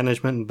Office of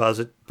Management and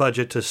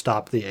Budget to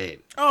stop the aid.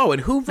 Oh,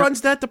 and who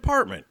runs that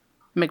department?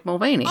 Mick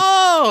Mulvaney.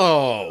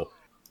 Oh!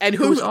 And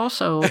who's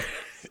also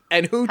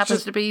and who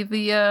happens to be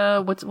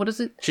the what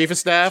is it? Chief of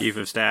Staff? Chief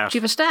of Staff.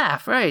 Chief of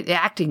Staff, right. The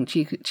acting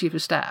chief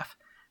of staff.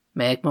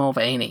 Mick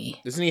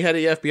Mulvaney. Isn't he head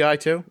of the FBI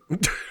too?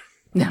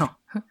 No.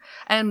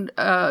 And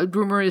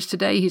rumor is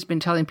today he's been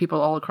telling people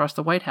all across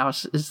the White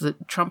House is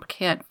that Trump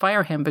can't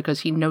fire him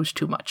because he knows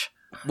too much.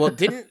 Well,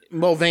 didn't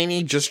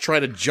Mulvaney just try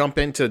to jump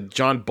into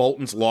John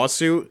Bolton's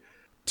lawsuit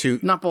to...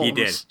 Not Bolton's.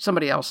 He did.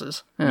 Somebody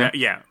else's.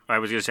 Yeah, I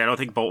was going to say, I don't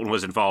think Bolton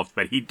was involved,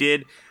 but he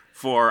did,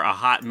 for a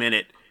hot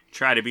minute,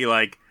 try to be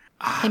like,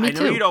 Hey, me I know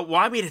too. you don't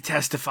want me to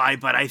testify,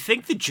 but I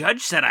think the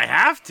judge said I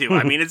have to.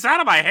 I mean, it's out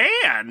of my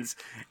hands.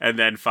 And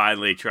then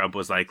finally Trump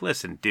was like,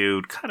 listen,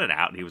 dude, cut it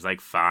out. And he was like,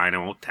 fine, I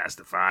won't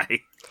testify.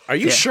 Are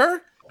you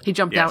sure? He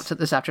jumped out to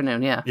this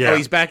afternoon, yeah. Yeah. Oh,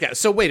 he's back out.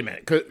 So wait a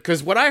minute,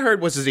 because what I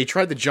heard was he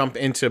tried to jump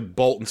into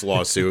Bolton's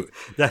lawsuit.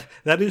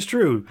 That is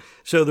true.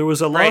 So there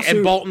was a Right, lawsuit.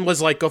 and Bolton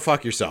was like, go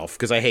fuck yourself,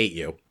 because I hate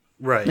you.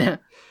 Right. Right.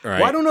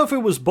 Well, I don't know if it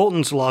was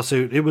Bolton's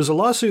lawsuit. It was a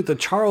lawsuit that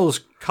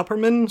Charles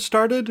Kupperman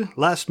started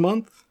last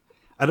month.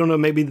 I don't know,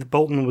 maybe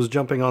Bolton was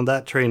jumping on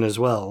that train as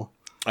well.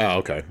 Oh,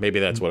 okay. Maybe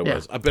that's what it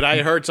was. But I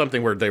heard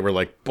something where they were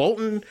like,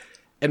 Bolton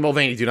and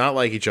Mulvaney do not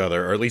like each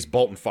other, or at least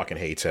Bolton fucking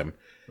hates him.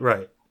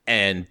 Right.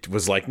 And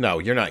was like, no,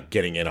 you're not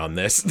getting in on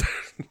this.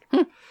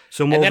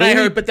 So And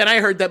Mulvaney, then I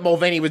heard that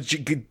Mulvaney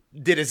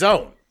did his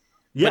own.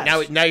 yes.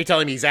 But now you're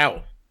telling me he's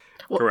out.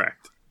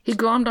 Correct. He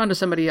glommed onto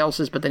somebody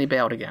else's, but then he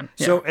bailed again.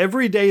 Yeah. So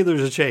every day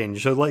there's a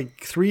change. So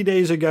like 3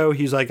 days ago,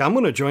 he's like, I'm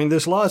going to join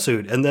this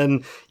lawsuit. And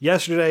then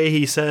yesterday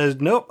he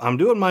says, nope, I'm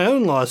doing my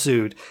own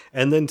lawsuit.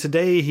 And then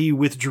today he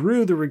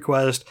withdrew the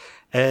request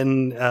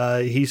and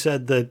he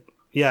said that,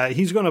 yeah,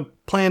 he's going to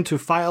plan to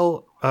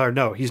file, or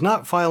no, he's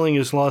not filing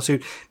his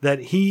lawsuit, that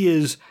he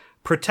is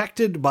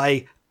protected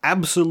by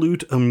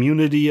absolute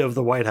immunity of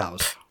the White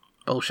House.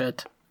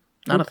 Bullshit.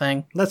 Not a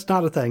thing. That's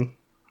not a thing.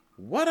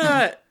 What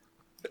a...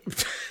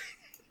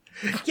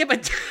 Yeah,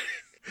 but...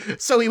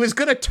 So he was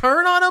going to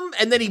turn on him,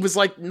 and then he was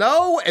like,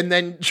 no, and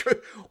then...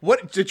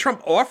 What? Did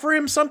Trump offer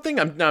him something?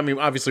 I mean,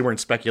 obviously we're in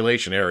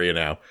speculation area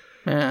now.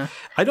 Yeah.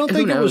 I don't Who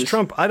think it was knows?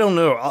 Trump. I don't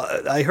know.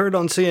 I heard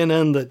on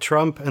CNN that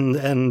Trump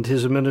and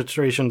his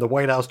administration, the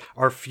White House,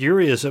 are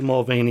furious at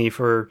Mulvaney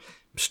for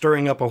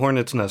stirring up a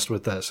hornet's nest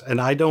with this. And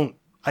I don't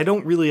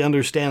really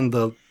understand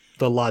the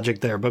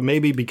logic there. But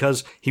maybe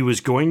because he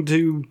was going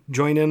to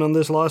join in on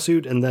this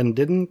lawsuit and then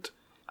didn't.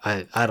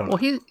 I don't know.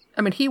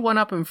 Well, he went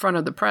up in front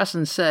of the press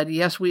and said,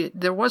 yes,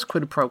 there was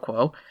quid pro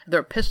quo.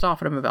 They're pissed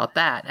off at him about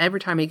that. Every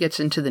time he gets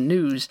into the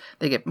news,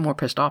 they get more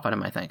pissed off at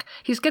him, I think.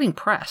 He's getting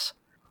press.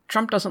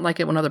 Trump doesn't like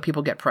it when other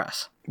people get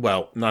press.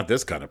 Well, not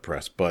this kind of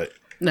press, but...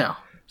 No,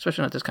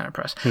 especially not this kind of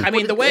press. I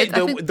mean, the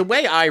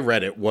way I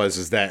read it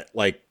is that,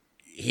 like,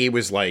 he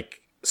was,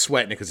 like,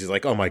 sweating it because he's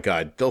like, oh, my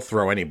God, they'll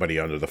throw anybody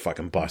under the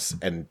fucking bus,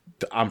 and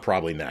I'm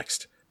probably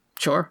next.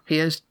 Sure, he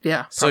is.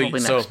 Yeah, probably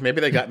next. So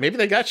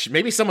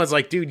maybe someone's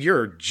like, dude,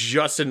 you're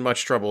just in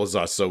much trouble as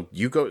us, so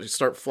you go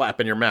start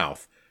flapping your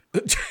mouth.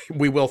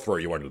 We will throw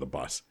you under the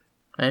bus.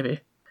 Maybe.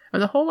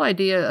 And the whole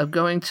idea of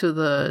going to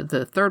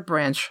the third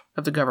branch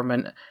of the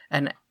government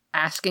and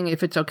asking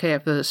if it's okay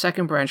if the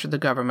second branch of the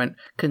government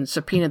can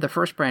subpoena the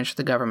first branch of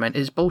the government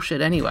is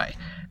bullshit anyway,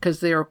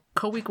 because they are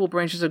co-equal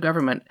branches of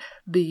government.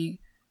 The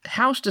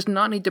House does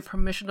not need the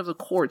permission of the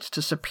courts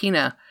to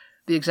subpoena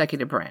the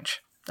executive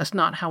branch. That's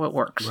not how it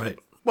works. Right.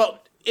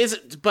 Well,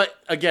 but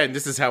again,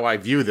 this is how I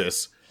view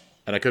this,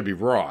 and I could be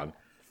wrong,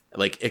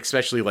 like,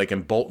 especially like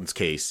in Bolton's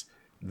case,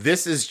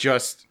 this is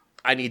just,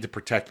 I need to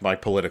protect my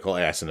political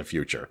ass in the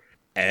future.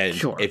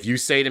 And if you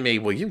say to me,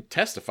 well, you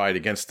testified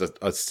against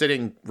a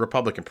sitting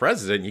Republican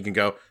president, you can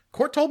go,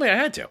 court told me I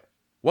had to.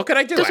 What could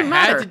I do? Doesn't I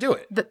matter. had to do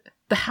it.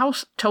 The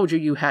House told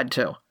you had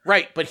to.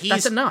 Right, but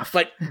That's enough.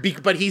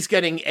 But he's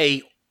getting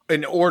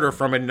an order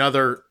from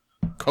another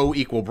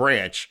co-equal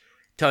branch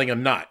telling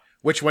him not.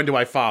 Which one do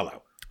I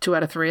follow? 2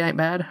 out of 3 ain't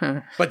bad.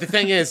 Huh. But the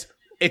thing is,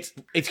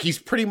 he's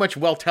pretty much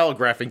well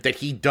telegraphing that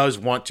he does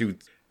want to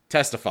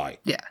testify.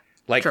 Yeah.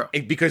 Like, true.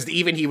 Because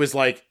even he was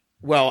like,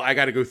 well, I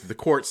got to go through the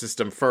court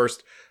system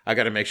first. I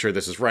got to make sure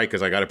this is right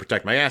because I got to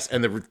protect my ass.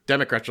 And the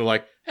Democrats are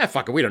like,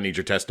 fuck it, we don't need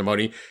your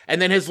testimony.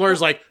 And then his lawyer's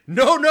like,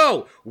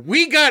 no,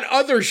 we got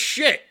other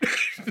shit.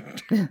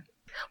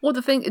 Well,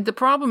 the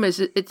problem is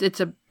it's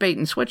a bait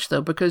and switch,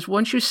 though, because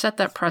once you set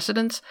that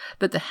precedence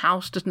that the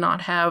House does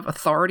not have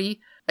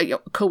authority,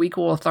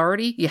 co-equal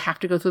authority, you have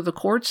to go through the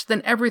courts,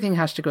 then everything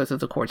has to go through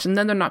the courts, and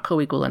then they're not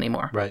co-equal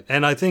anymore. Right.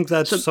 And I think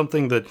that's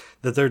something that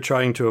they're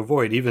trying to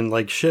avoid. Even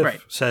like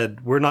Schiff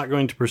said, we're not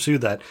going to pursue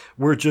that.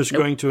 We're just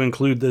going to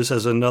include this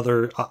as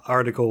another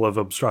article of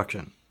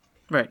obstruction.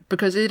 Right.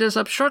 Because it is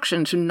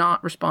obstruction to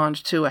not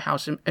respond to a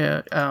House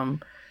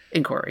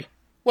inquiry.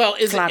 Well,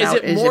 is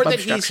it more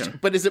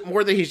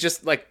that he's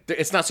just like,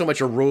 it's not so much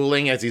a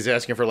ruling as he's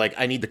asking for, like,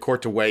 I need the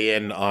court to weigh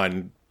in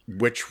on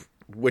which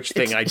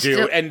thing I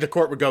do, and the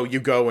court would go, you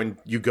go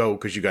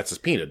because you got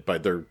subpoenaed by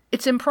their...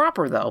 It's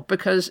improper, though,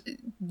 because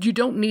you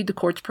don't need the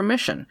court's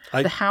permission.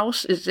 The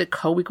House is a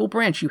co-equal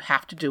branch. You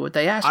have to do what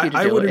they ask you to do.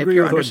 I would agree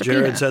with what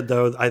subpoena. Jared said,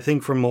 though. I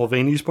think from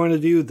Mulvaney's point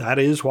of view, that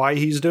is why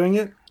he's doing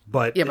it.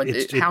 But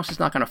the House is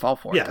not going to fall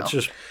for it. Yeah, though.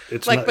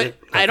 it's like, not, but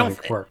I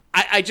don't. Work.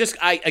 I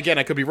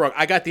could be wrong.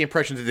 I got the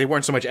impression that they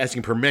weren't so much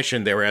asking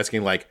permission; they were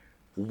asking, like,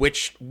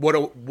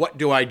 what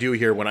do I do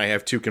here when I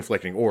have two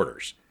conflicting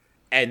orders?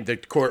 And the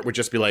court would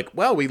just be like,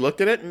 well, we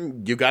looked at it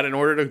and you got an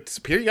order to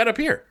appear, you got to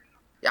appear.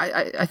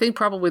 I think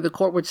probably the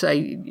court would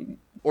say...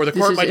 Or the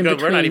court might go,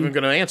 we're not even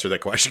going to answer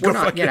that question. We're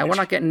not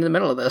getting in the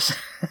middle of this.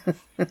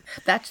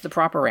 That's the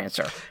proper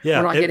answer.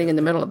 Yeah, we're not getting in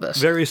the middle of this.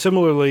 Very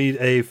similarly,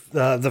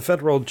 the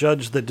federal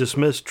judge that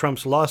dismissed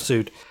Trump's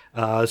lawsuit,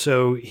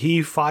 so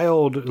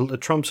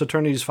Trump's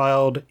attorneys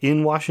filed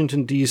in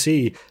Washington,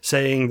 D.C.,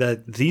 saying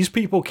that these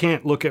people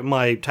can't look at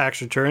my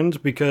tax returns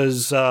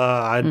because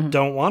I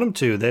don't want them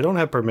to. They don't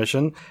have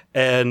permission.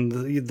 And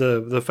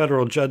the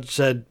federal judge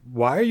said,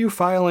 why are you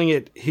filing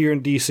it here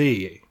in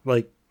D.C.?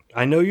 Like,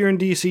 I know you're in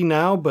D.C.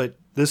 now, but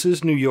this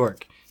is New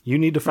York. You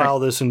need to file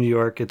this in New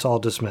York. It's all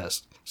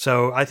dismissed.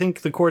 So I think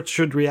the courts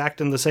should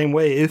react in the same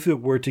way if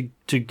it were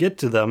to get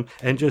to them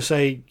and just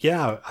say,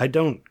 yeah, I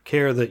don't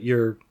care that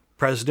your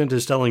president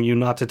is telling you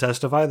not to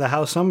testify. The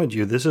House summoned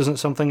you. This isn't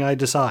something I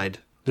decide.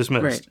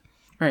 Dismissed.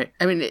 Right.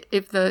 I mean,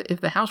 if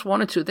the House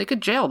wanted to, they could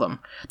jail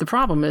them. The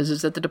problem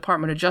is that the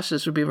Department of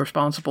Justice would be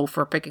responsible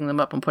for picking them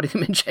up and putting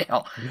them in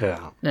jail.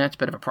 Yeah. That's a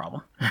bit of a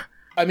problem.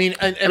 I mean,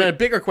 and a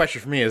bigger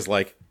question for me is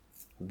like,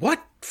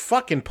 what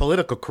fucking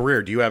political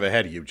career do you have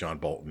ahead of you, John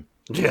Bolton?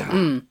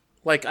 Yeah.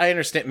 Like, I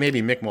understand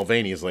maybe Mick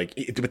Mulvaney is like,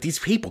 but these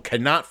people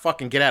cannot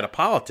fucking get out of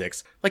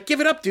politics. Like, give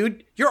it up,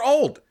 dude. You're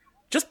old.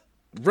 Just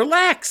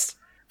relax.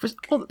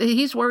 Well,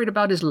 he's worried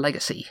about his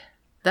legacy.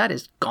 That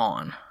is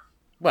gone.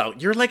 Well,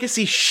 your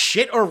legacy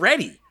shit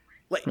already.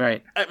 Like,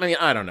 right. I mean,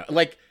 I don't know.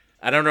 Like,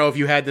 I don't know if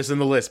you had this in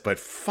the list, but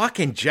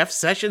fucking Jeff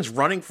Sessions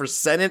running for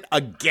Senate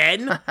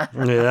again?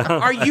 Yeah.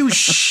 Are you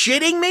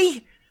shitting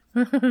me?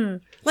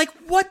 Like,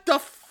 what the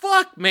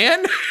fuck,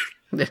 man?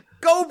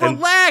 Go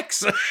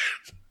relax.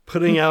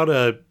 Putting out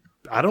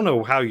I don't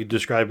know how you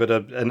describe it,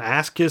 an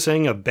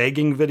ass-kissing, a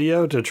begging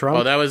video to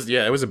Trump. Oh,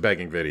 it was a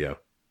begging video,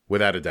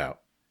 without a doubt.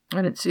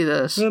 I didn't see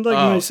this. I'd like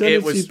my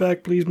Senate seat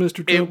back, please,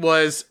 Mr. Trump. It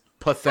was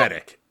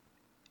pathetic.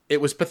 It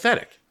was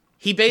pathetic.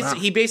 He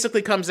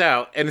basically comes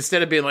out, and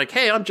instead of being like,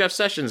 hey, I'm Jeff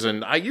Sessions,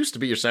 and I used to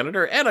be your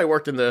senator, and I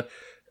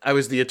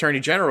was the attorney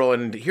general,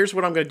 and here's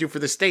what I'm going to do for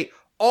the state.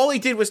 All he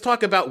did was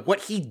talk about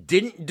what he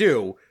didn't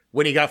do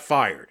when he got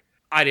fired.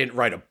 I didn't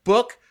write a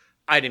book.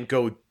 I didn't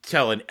go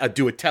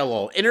do a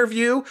tell-all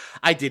interview.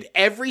 I did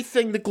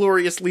everything the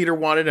glorious leader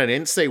wanted. I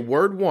didn't say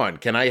word one.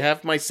 Can I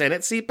have my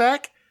Senate seat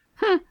back?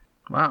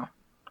 Wow.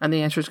 And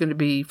the answer is going to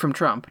be from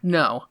Trump.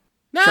 No.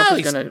 No,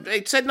 he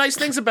said nice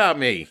things about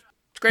me. He's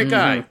a great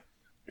guy.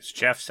 Is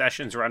Jeff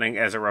Sessions running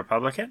as a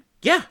Republican?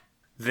 Yeah.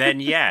 Then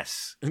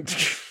yes.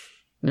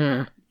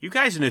 Yeah. You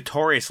guys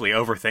notoriously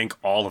overthink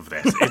all of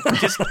this.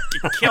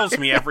 It kills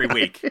me every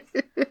week.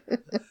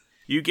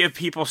 You give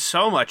people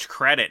so much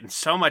credit and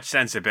so much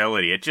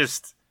sensibility. It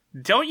just...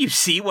 Don't you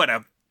see what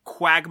a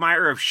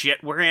quagmire of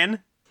shit we're in?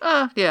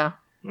 Yeah.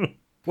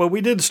 Well,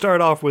 we did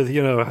start off with,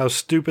 how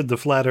stupid the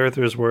flat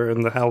earthers were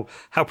and how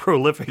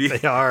prolific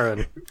they are.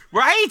 And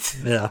right?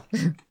 Yeah.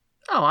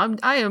 Oh,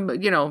 I am,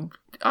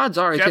 odds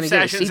are he's going to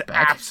get his seat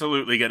back.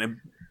 Absolutely going to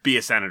be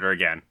a senator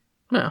again.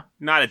 No.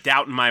 Not a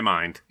doubt in my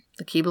mind.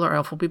 The Keebler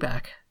elf will be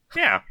back.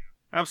 Yeah,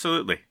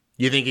 absolutely.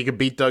 You think he could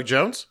beat Doug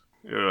Jones?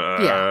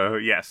 Yeah.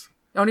 Yes.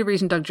 The only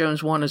reason Doug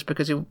Jones won is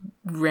because he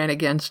ran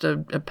against a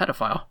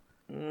pedophile.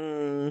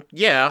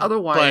 Yeah.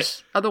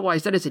 Otherwise,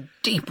 that is a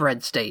deep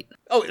red state.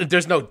 Oh,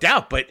 there's no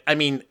doubt. But, I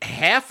mean,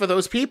 half of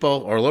those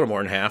people, or a little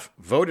more than half,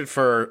 voted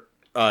for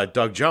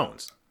Doug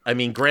Jones. I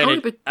mean,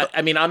 granted,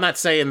 I'm not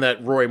saying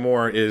that Roy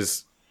Moore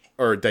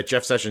or that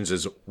Jeff Sessions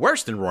is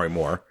worse than Roy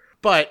Moore,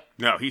 but...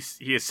 No, he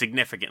is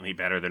significantly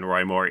better than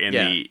Roy Moore in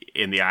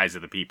the eyes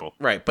of the people.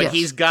 Right, but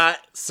he's got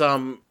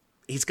some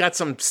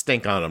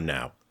stink on him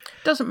now.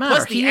 Doesn't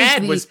matter.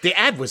 Plus, the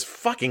ad was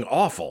fucking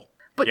awful.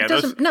 But yeah, it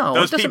doesn't.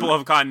 Those people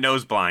have gone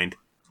nose blind.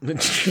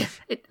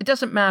 It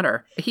doesn't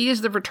matter. He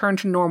is the return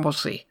to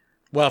normalcy.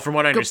 Well, from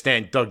what I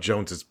understand, Doug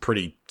Jones is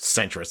pretty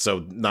centrist,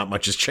 so not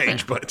much has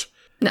changed. But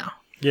no.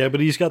 Yeah,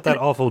 but he's got that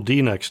awful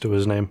D next to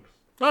his name.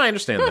 Oh, I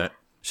understand that.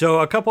 So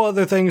a couple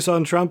other things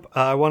on Trump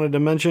I wanted to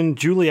mention.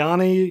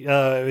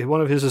 Giuliani,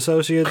 one of his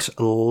associates,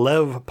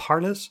 Lev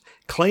Parnas,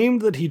 claimed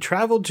that he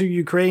traveled to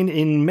Ukraine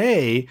in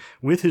May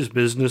with his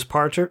business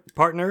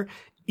partner,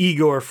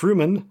 Igor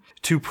Fruman,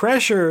 to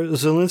pressure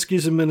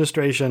Zelensky's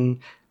administration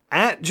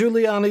at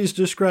Giuliani's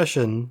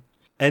discretion,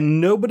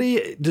 and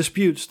nobody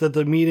disputes that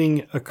the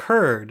meeting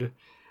occurred.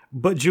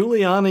 But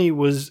Giuliani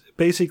was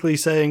basically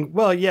saying,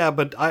 well, yeah,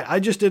 but I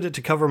just did it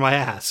to cover my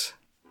ass.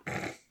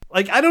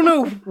 Like, I don't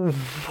know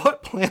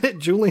what planet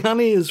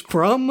Giuliani is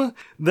from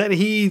that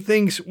he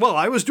thinks, well,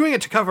 I was doing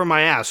it to cover my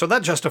ass, so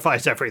that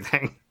justifies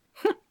everything.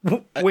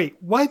 Wait,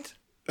 what?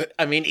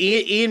 I mean,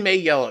 Ian may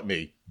yell at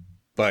me,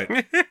 but...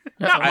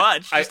 Not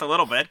much, just a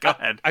little bit. Go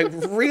ahead. I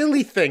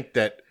really think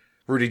that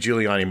Rudy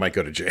Giuliani might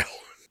go to jail.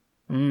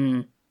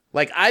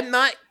 Like, I'm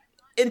not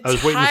entire... I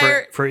was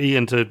waiting for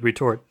Ian to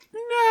retort.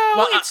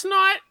 No, it's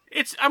not.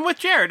 I'm with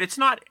Jared. It's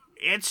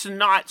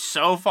not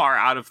so far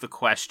out of the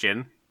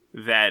question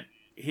that...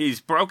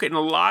 He's broken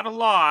a lot of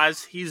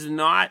laws. He's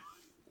not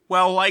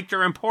well-liked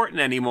or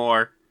important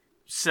anymore.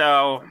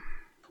 So...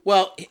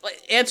 Well,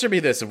 answer me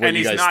this of what And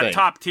you he's guys not think.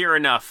 top tier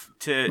enough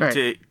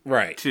to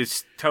Right.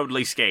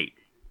 totally skate.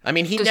 I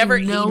mean, he Does he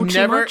know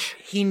too much?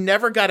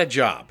 never got a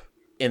job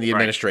in the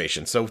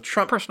administration. So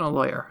Trump, Personal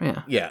lawyer,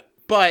 yeah. yeah.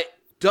 But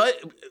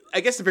I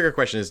guess the bigger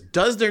question is,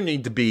 does there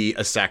need to be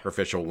a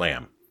sacrificial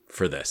lamb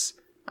for this?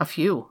 A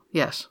few,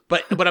 yes.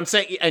 But I'm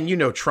saying, and you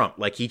know Trump,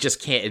 like he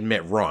just can't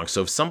admit wrong.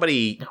 So if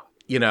somebody,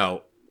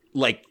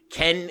 like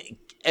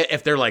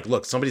if they're like,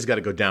 look, somebody's got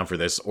to go down for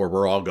this, or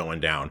we're all going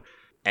down,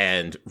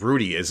 and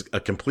Rudy is a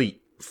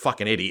complete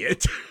fucking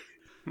idiot,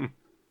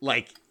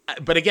 like.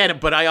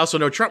 But I also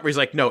know Trump, where he's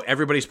like, no,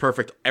 everybody's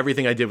perfect.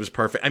 Everything I did was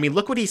perfect. I mean,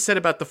 look what he said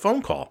about the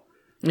phone call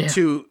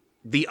to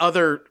the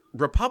other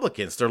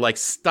Republicans. They're like,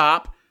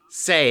 stop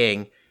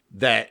saying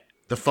that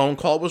the phone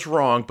call was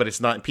wrong, but it's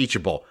not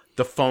impeachable.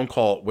 The phone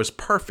call was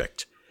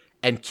perfect,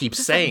 and keep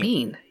saying. What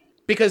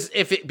does that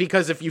mean?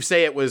 Because if you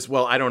say it was,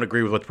 well, I don't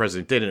agree with what the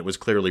president did, and it was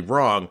clearly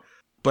wrong,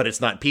 but it's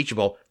not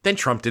impeachable, then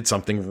Trump did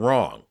something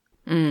wrong.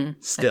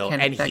 Still,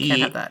 can't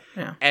have that.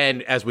 Yeah.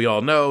 And as we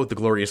all know, the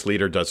glorious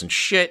leader doesn't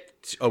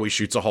shit, always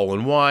shoots a hole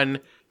in one.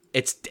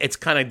 It's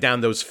kind of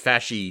down those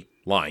fashy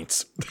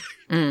lines.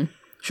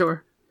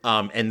 Sure.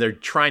 And they're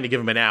trying to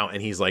give him an out,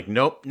 and he's like,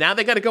 nope. Now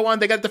they got to go on.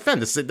 They got to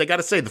defend this. They got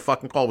to say the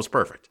fucking call was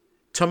perfect.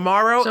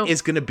 Tomorrow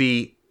is going to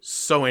be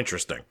so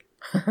interesting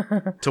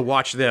to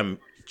watch them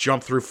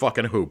jump through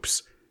fucking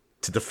hoops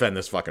to defend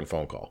this fucking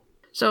phone call.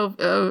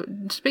 So,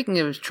 speaking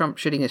of Trump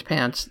shitting his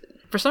pants,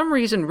 for some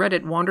reason,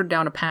 Reddit wandered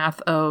down a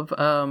path of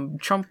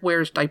Trump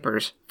wears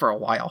diapers for a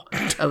while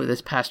over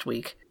this past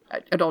week.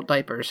 Adult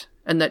diapers.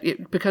 And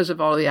that because of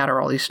all the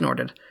Adderall he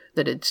snorted,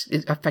 that it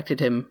affected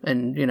him,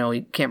 and,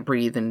 he can't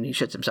breathe and he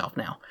shits himself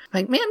now.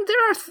 Like, man,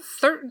 there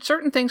are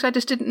certain things I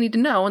just didn't need to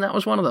know, and that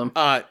was one of them.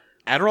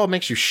 Adderall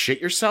makes you shit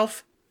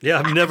yourself? Yeah,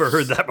 I've never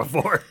heard that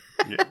before.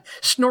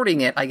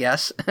 Snorting it, I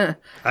guess.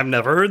 I've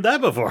never heard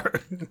that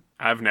before.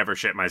 I've never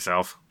shit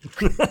myself.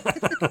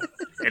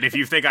 And if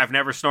you think I've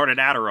never snorted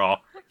Adderall,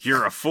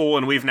 you're a fool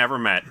and we've never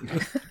met.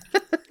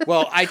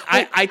 Well, I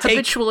take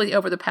habitually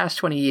over the past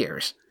 20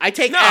 years. I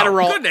take No,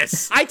 Adderall.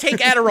 goodness. I take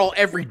Adderall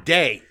every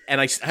day,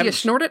 and I Do you haven't.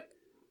 snort it?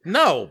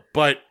 No,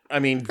 but I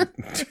mean,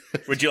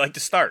 Would you like to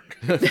start?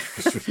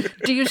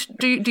 Do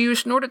you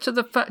snort it to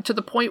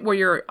the point where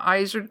your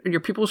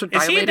pupils are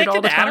Is he dilated addicted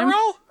all the to time?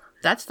 Adderall?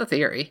 That's the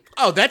theory.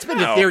 oh, that's been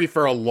the No. theory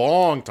for a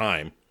long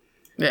time.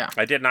 Yeah.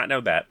 I did not know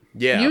that.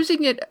 Yeah,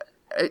 Using it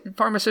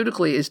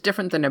pharmaceutically is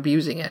different than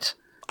abusing it.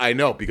 I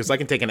know, because I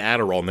can take an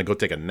Adderall and then go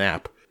take a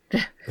nap.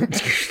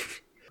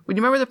 When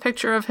you remember the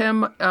picture of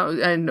him,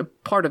 and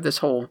part of this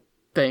whole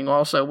thing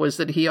also was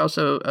that he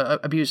also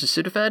abuses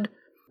Sudafed,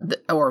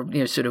 or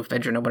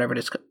pseudoephedrine, or whatever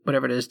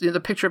it is.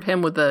 The picture of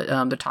him with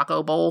the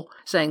taco bowl,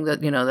 saying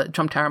that that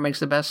Trump Tower makes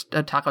the best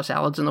taco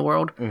salads in the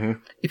world. Mm-hmm.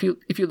 If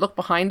you look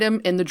behind him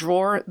in the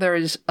drawer, there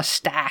is a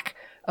stack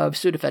of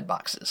Sudafed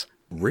boxes.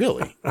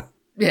 Really?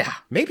 Yeah.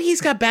 Maybe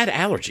he's got bad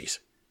allergies.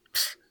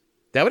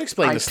 That would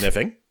explain the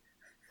sniffing.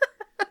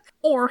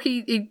 Or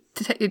he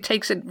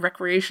takes it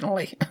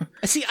recreationally.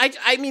 See,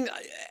 I mean,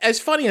 as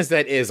funny as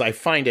that is, I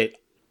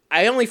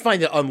only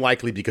find it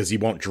unlikely because he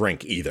won't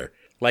drink either.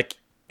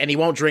 And he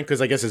won't drink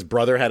because I guess his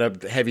brother had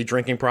a heavy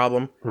drinking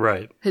problem.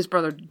 Right. His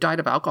brother died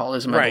of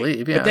alcoholism, I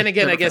believe. Yeah, but then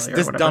again, I guess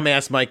this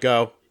dumbass might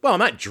go, well, I'm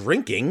not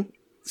drinking,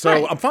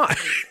 so I'm fine.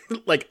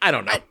 I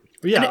don't know.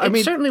 Yeah,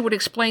 it certainly would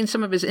explain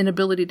some of his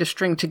inability to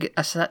string to get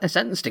a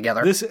sentence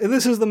together. This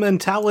is the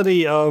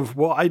mentality of,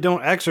 well, I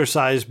don't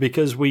exercise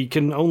because we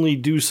can only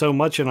do so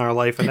much in our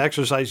life, and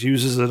exercise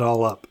uses it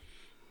all up.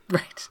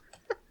 Right.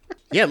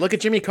 Yeah, look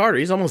at Jimmy Carter.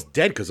 He's almost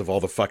dead because of all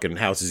the fucking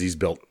houses he's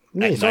built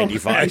at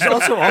 95. He's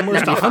also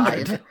almost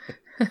 100.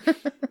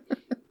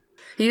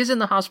 He is in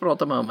the hospital at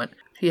the moment.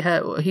 He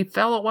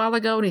fell a while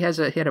ago, and he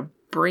had a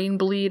brain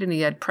bleed, and he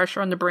had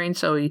pressure on the brain,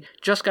 so he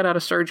just got out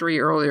of surgery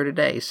earlier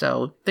today.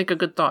 So think a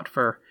good thought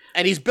for.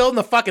 And he's building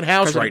the fucking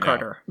house President right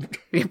Carter. Now.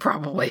 Yeah,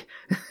 probably.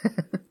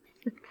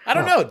 I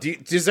don't know.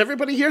 Does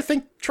everybody here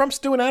think Trump's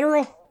doing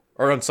Adderall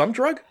or on some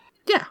drug?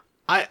 Yeah.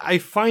 I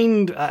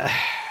find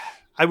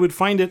I would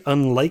find it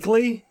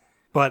unlikely,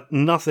 but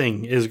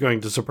nothing is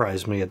going to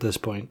surprise me at this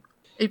point.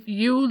 If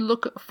you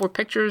look for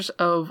pictures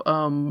of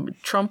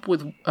Trump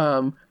with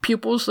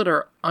pupils that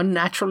are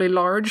unnaturally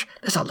large,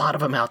 there's a lot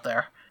of them out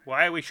there.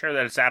 Why are we sure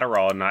that it's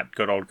Adderall and not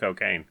good old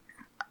cocaine?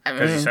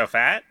 Because he's so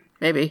fat?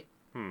 Maybe.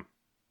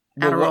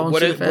 Adderall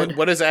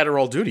what does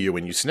Adderall do to you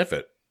when you sniff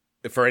it?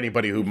 For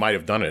anybody who might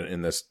have done it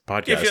in this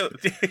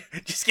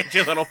podcast. Just gives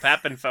you a little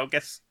pep and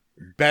focus.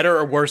 Better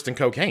or worse than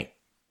cocaine?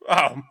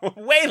 Oh,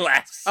 way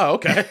less. Oh,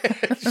 okay.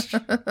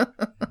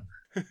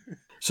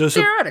 So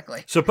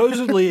theoretically.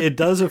 Supposedly, it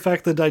does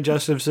affect the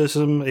digestive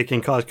system. It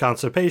can cause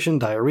constipation,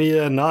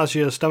 diarrhea,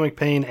 nausea, stomach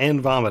pain,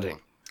 and vomiting.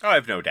 Oh, I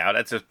have no doubt.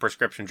 That's a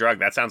prescription drug.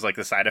 That sounds like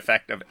the side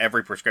effect of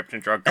every prescription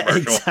drug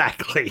commercial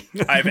Exactly.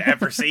 I've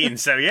ever seen.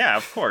 So, yeah,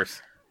 of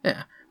course.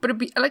 Yeah. But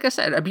like I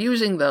said,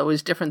 abusing, though,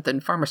 is different than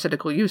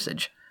pharmaceutical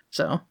usage.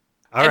 So.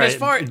 As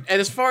far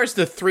as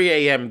the 3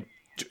 a.m.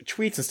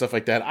 tweets and stuff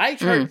like that, I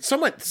heard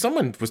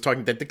someone was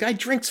talking that the guy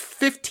drinks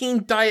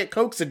 15 Diet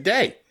Cokes a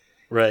day.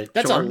 Right.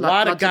 That's Sure, a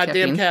lot of lots of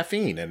goddamn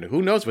caffeine, and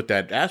who knows what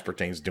that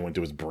aspartame's doing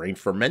to his brain,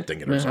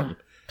 fermenting it or something.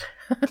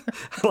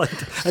 I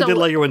did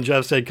like it when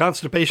Jeff said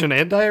constipation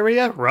and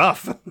diarrhea.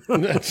 Rough.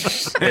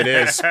 It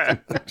is.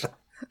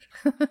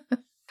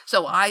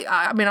 So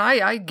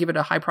I give it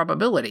a high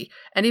probability.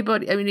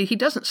 He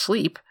doesn't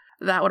sleep.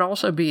 That would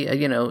also be,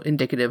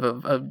 indicative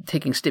of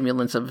taking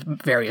stimulants of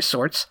various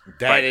sorts.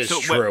 That is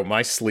true.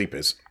 My sleep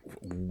is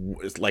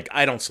like,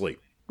 I don't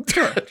sleep.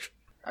 Sure.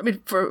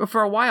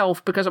 For a while,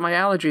 because of my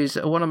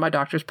allergies, one of my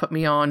doctors put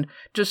me on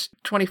just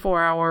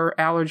 24-hour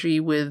allergy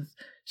with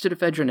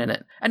pseudoephedrine in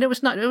it. And it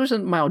was a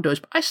mild dose,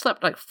 but I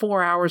slept like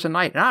 4 hours a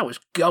night, and I was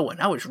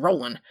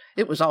rolling.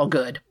 It was all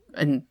good.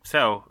 And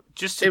so,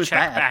 just to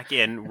check back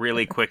in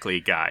really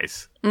quickly,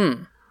 guys.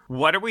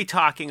 What are we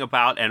talking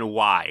about and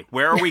why?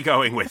 Where are we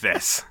going with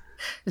this?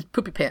 It's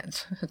poopy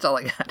pants. That's all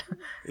I got.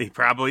 He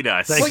probably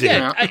does. Well,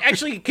 yeah.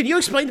 Actually, can you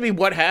explain to me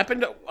what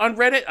happened on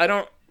Reddit?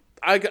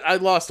 I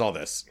lost all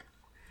this.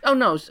 Oh,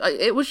 no.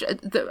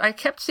 I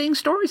kept seeing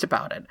stories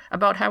about it,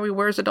 about how he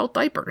wears adult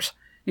diapers.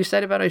 You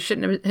said about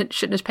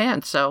shitting in his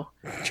pants, so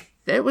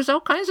there was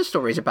all kinds of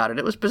stories about it.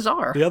 It was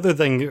bizarre. The other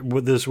thing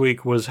with this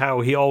week was how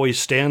he always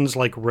stands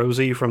like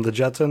Rosie from the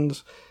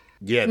Jetsons.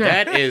 Yeah,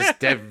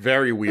 that's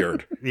very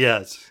weird.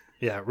 Yes.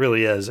 Yeah, it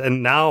really is.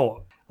 And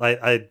now,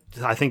 I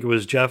think it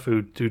was Jeff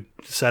who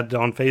said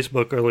on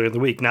Facebook earlier in the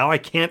week, now I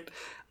can't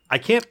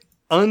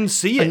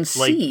unsee it.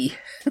 Unsee?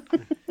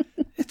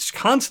 It's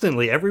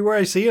constantly, everywhere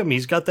I see him,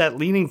 he's got that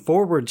leaning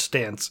forward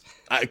stance.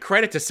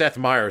 Credit to Seth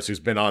Meyers, who's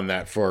been on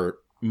that for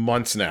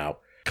months now,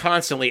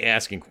 constantly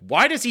asking,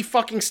 why does he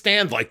fucking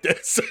stand like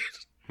this?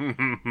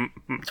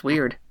 It's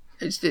weird.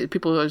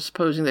 People are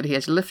supposing that he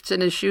has lifts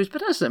in his shoes,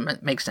 but it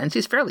doesn't make sense.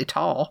 He's fairly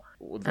tall.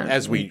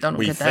 As we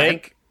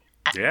think.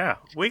 Yeah,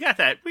 we got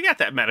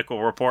that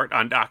medical report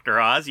on Dr.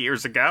 Oz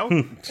years ago.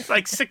 It's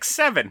like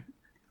 6'7",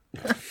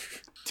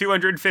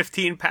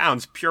 215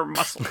 pounds, pure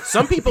muscle.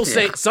 Some people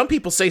say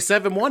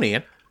 7'1",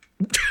 Ian.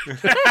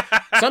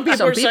 Some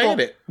people are saying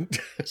it.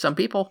 Some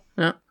people,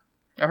 yeah,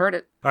 I heard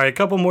it. All right, a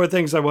couple more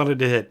things I wanted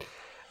to hit.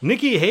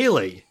 Nikki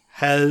Haley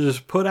has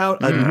put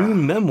out a new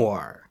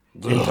memoir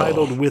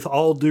entitled With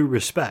All Due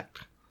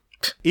Respect,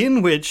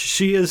 in which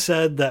she has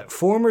said that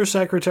former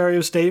Secretary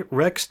of State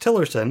Rex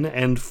Tillerson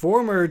and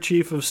former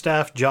Chief of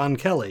Staff John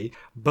Kelly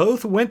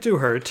both went to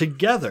her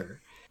together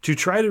to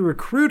try to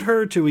recruit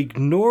her to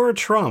ignore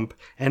Trump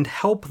and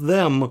help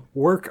them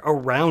work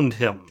around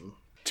him.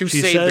 To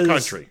save the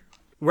country.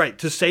 Right,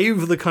 to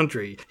save the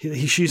country.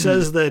 She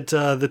says that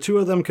the two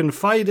of them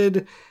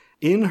confided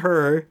in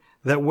her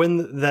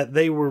that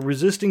they were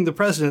resisting the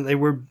president, they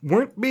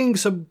weren't being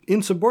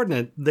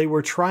insubordinate, they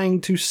were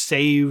trying to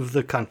save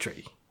the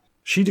country.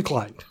 She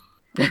declined.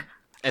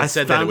 And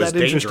said that it was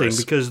dangerous.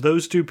 Interesting because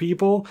those two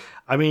people,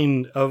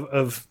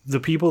 of the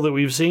people that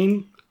we've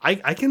seen,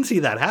 I can see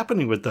that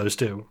happening with those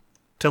two.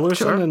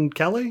 Tillerson and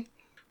Kelly.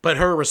 But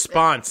her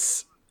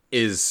response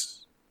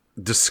is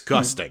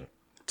disgusting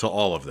to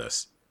all of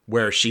this,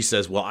 where she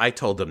says, well, I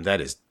told them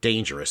that is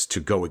dangerous to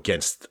go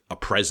against a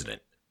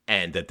president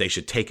and that they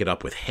should take it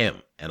up with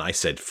him. And I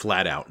said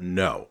flat out,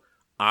 no,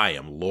 I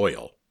am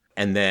loyal.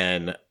 And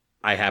then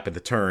I happened to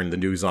turn the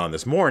news on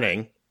this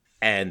morning,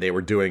 and they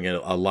were doing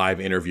a live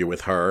interview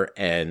with her,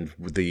 and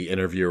the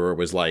interviewer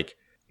was like,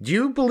 do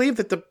you believe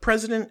that the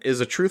president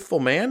is a truthful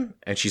man?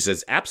 And she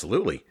says,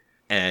 absolutely.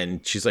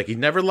 And she's like, he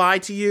never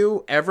lied to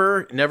you,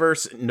 ever, never.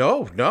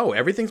 No,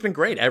 everything's been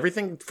great.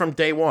 Everything from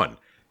day one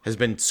has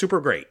been super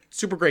great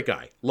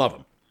guy. Love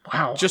him.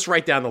 Wow. Just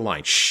right down the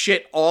line.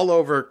 Shit all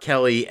over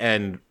Kelly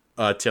and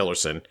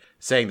Tillerson,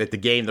 saying that the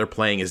game they're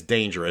playing is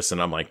dangerous.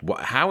 And I'm like,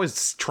 how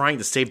is trying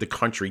to save the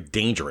country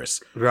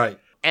dangerous? Right.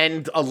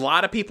 And a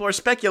lot of people are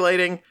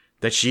speculating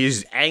that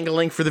she's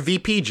angling for the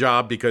VP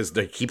job because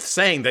they keep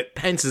saying that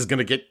Pence is going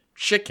to get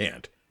shit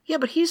canned. Yeah,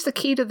 but he's the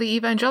key to the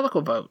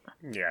evangelical vote.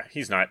 Yeah,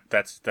 he's not.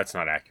 That's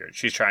not accurate.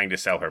 She's trying to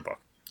sell her book.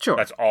 Sure.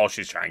 That's all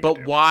she's trying to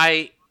do. But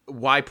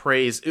why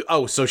praise?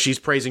 Oh, so she's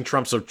praising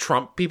Trump so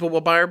Trump people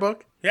will buy her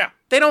book? Yeah.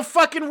 They don't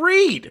fucking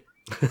read.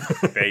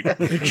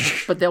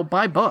 But they'll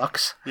buy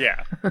books.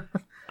 Yeah.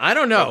 I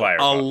don't know.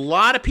 A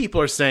lot of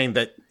people are saying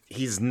that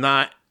he's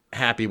not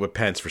happy with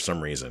Pence for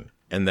some reason.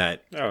 And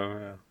that...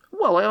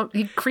 Well,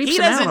 he creeps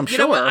him out, I'm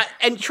sure. What,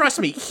 and trust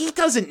me, he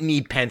doesn't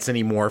need Pence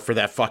anymore for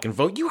that fucking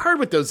vote. You heard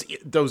what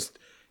those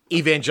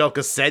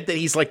evangelicals said, that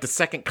he's like the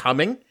second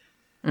coming?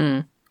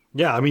 Mm.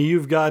 Yeah,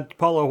 you've got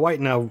Paula White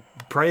now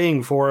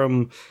praying for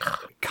him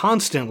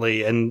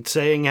constantly and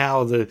saying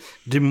how the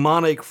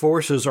demonic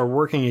forces are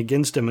working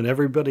against him and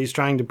everybody's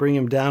trying to bring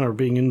him down or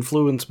being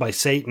influenced by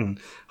Satan.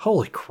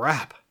 Holy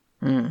crap.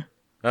 Mm.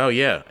 Oh,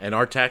 yeah. And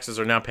our taxes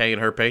are now paying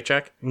her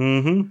paycheck?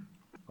 Mm-hmm.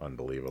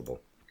 Unbelievable.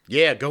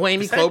 Yeah, go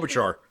Amy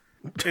Klobuchar.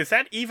 Is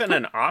that even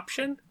an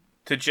option?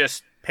 To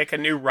just pick a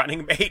new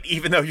running mate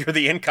even though you're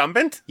the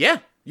incumbent? Yeah.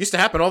 Used to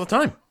happen all the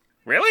time.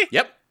 Really?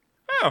 Yep.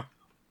 Oh.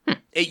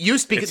 It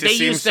used to, because they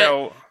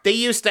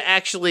used to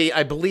actually,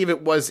 I believe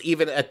it was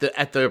even at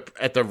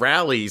the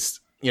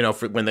rallies,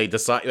 for when they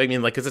decide,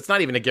 because it's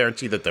not even a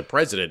guarantee that the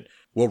president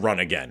will run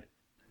again.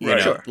 You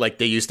know, like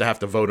they used to have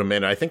to vote him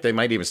in. I think they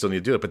might even still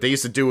need to do it, but they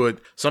used to do it.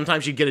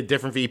 Sometimes you get a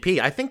different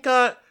VP. I think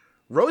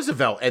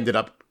Roosevelt ended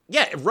up.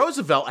 Yeah,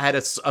 Roosevelt had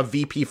a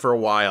VP for a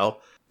while.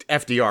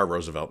 FDR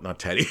Roosevelt, not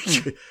Teddy.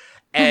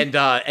 And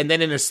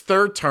then in his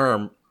third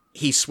term,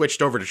 he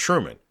switched over to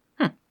Truman.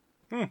 Oh,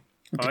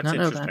 that's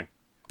interesting.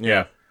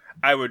 Yeah.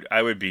 I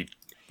would be,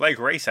 like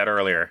Ray said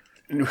earlier,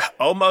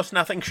 almost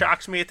nothing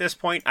shocks me at this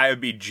point. I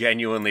would be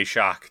genuinely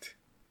shocked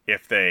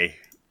if they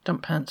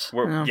dump Pence.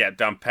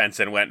 Dump Pence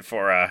and went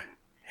for a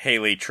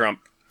Haley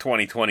Trump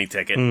 2020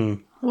 ticket.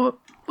 What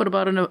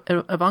about an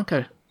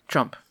Ivanka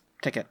Trump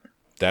ticket?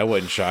 That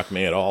wouldn't shock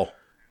me at all.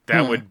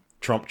 That would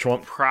Trump.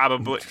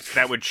 Probably,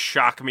 that would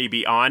shock me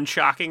beyond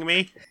shocking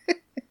me.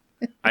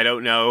 I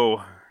don't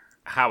know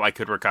how I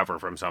could recover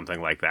from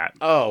something like that.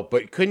 Oh,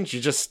 but couldn't you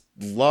just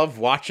love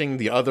watching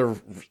the other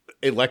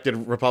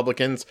elected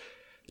Republicans?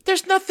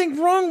 There's nothing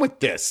wrong with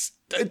this.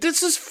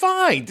 This is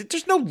fine.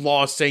 There's no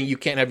law saying you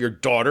can't have your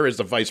daughter as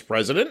the vice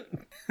president.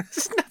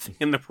 There's nothing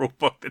in the rule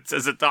book that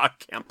says a dog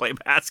can't play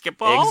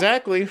basketball.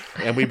 Exactly.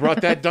 And we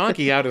brought that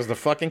donkey out as the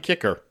fucking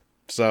kicker.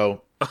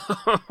 So,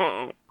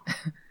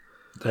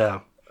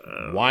 yeah.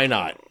 Why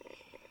not?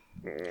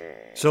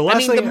 So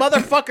the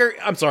motherfucker,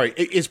 I'm sorry,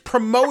 is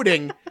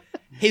promoting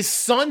his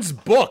son's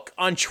book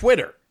on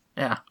Twitter.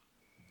 Yeah.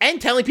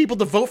 And telling people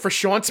to vote for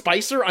Sean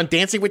Spicer on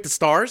Dancing with the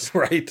Stars.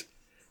 Right.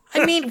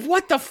 I mean,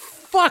 what the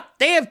fuck?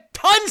 They have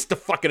tons to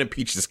fucking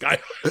impeach this guy.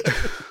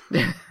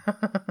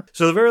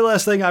 So the very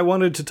last thing I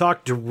wanted to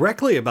talk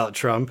directly about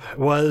Trump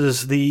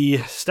was the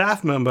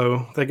staff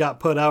memo that got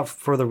put out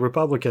for the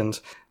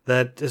Republicans.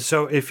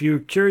 So if you're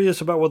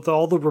curious about what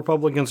all the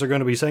Republicans are going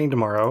to be saying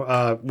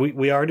tomorrow,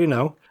 we already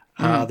know.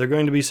 They're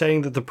going to be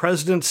saying that the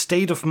president's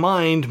state of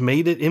mind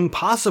made it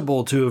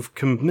impossible to have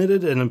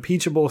committed an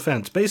impeachable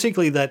offense.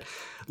 Basically that,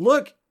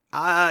 look,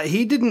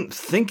 he didn't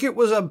think it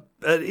was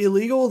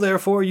illegal,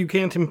 therefore you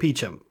can't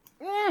impeach him.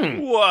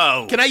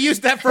 Whoa. Can I use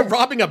that for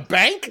robbing a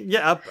bank?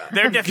 Yeah.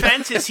 Their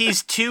defense is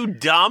he's too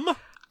dumb?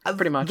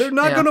 Pretty much. They're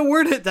not going to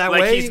word it that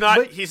way.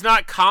 He's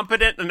not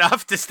competent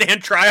enough to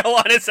stand trial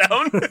on his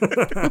own.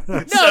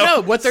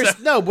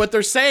 What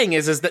they're saying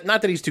is that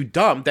not that he's too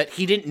dumb, that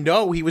he didn't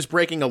know he was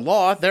breaking a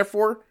law,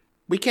 therefore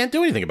we can't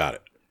do anything about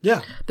it.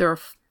 Yeah. There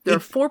are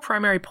 4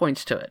 primary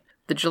points to it.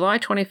 The July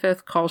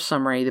 25th call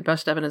summary, the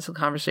best evidence of the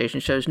conversation,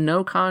 shows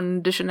no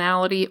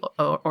conditionality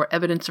or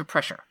evidence of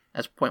pressure.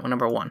 That's point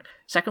number 1.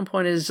 Second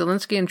point is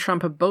Zelensky and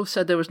Trump have both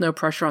said there was no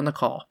pressure on the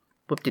call.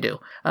 Whoop-de-doo.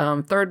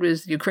 Third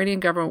was the Ukrainian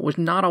government was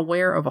not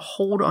aware of a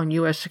hold on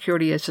U.S.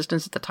 security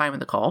assistance at the time of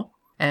the call.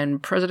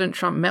 And President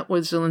Trump met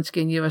with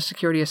Zelensky and U.S.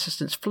 security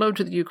assistance flowed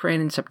to the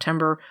Ukraine in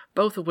September,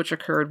 both of which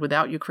occurred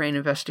without Ukraine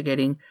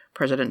investigating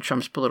President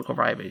Trump's political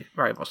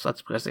rivals.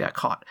 That's because they got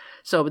caught.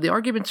 So the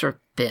arguments are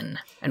thin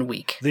and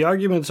weak. The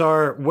arguments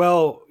are,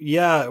 well,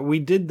 yeah, we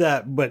did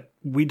that, but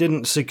we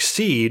didn't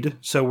succeed,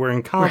 so we're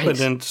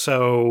incompetent,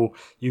 so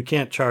you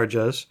can't charge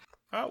us.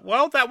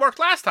 Well, that worked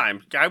last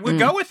time. I would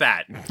go with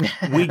that.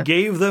 We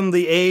gave them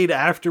the aid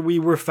after we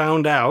were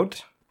found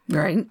out.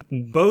 Right.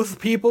 Both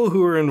people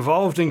who were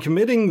involved in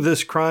committing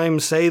this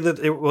crime say that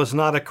it was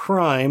not a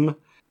crime,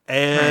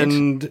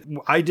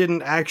 and I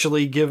didn't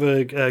actually give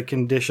a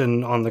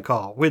condition on the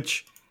call,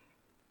 which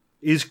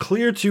is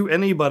clear to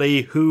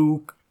anybody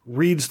who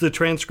reads the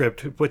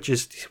transcript, which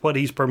is what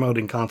he's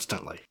promoting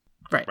constantly.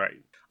 Right.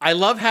 I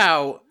love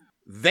how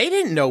they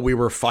didn't know we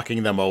were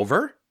fucking them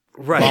over.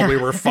 Right. While we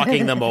were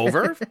fucking them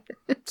over.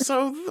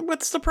 So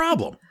what's the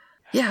problem?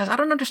 Yeah, I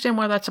don't understand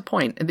why that's a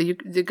point.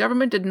 The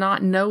government did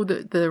not know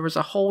that there was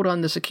a hold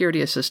on the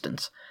security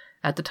assistance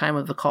at the time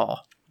of the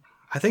call.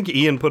 I think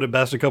Ian put it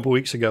best a couple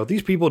weeks ago.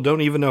 These people don't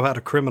even know how to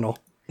criminal.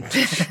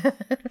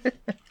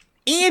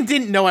 Ian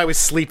didn't know I was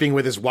sleeping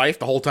with his wife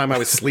the whole time I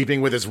was sleeping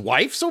with his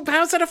wife, so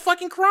how's that a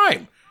fucking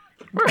crime?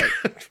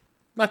 Right.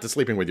 Not that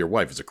sleeping with your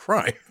wife is a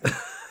crime.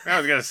 I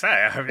was going to say,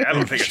 I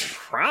don't think it's a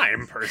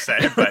crime per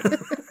se, but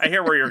I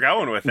hear where you're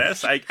going with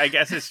this. I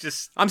guess it's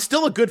just... I'm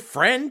still a good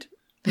friend.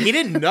 He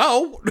didn't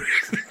know.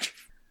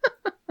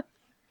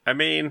 I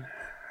mean,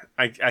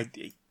 I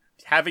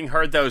having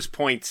heard those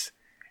points,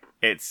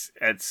 it's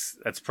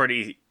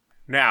pretty...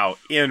 Now,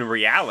 in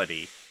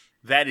reality,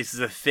 that is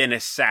the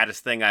thinnest,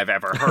 saddest thing I've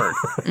ever heard.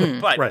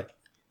 But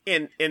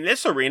in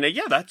this arena,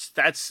 yeah,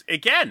 that's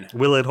again...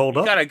 Will it hold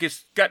up?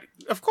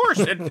 Of course.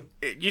 You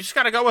just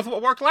got to go with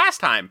what worked last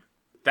time.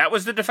 That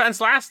was the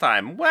defense last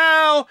time.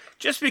 Well,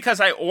 just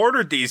because I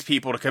ordered these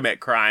people to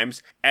commit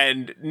crimes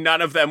and none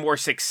of them were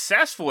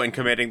successful in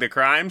committing the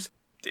crimes,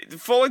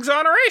 full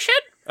exoneration?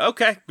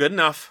 Okay, good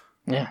enough.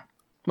 Yeah.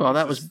 Well,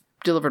 that was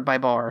delivered by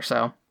Barr,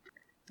 so.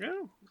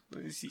 Yeah,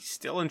 he's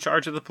still in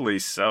charge of the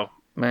police, so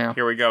yeah.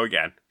 Here we go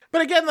again.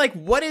 But again, like,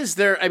 what is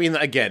there? I mean,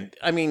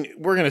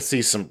 we're going to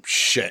see some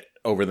shit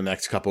over the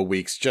next couple of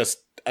weeks.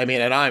 And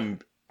I'm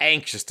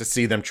anxious to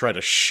see them try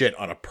to shit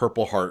on a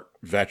Purple Heart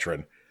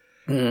veteran.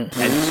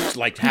 And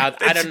like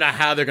I don't know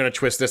how they're going to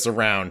twist this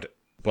around,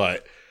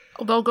 but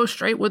they'll go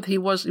straight with he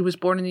was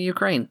born in the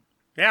Ukraine.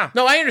 Yeah.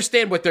 No, I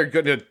understand what they're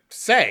going to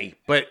say,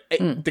 but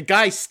the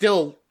guy's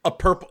still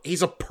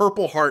he's a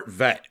Purple Heart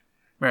vet.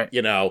 Right.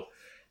 You know,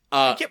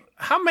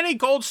 How many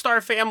Gold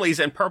Star families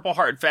and Purple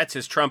Heart vets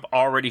has Trump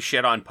already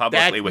shit on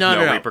publicly with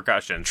no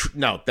repercussions?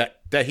 No,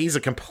 that he's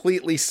a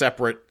completely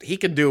separate. He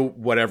can do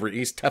whatever.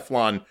 He's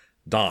Teflon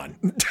Don.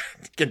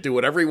 He can do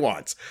whatever he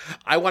wants.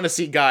 I want to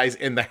see guys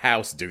in the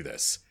House do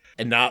this.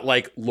 And not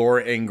like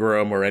Laura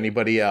Ingraham or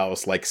anybody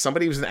else. Like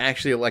somebody who's an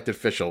actually elected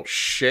official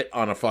shit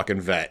on a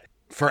fucking vet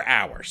for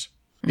hours.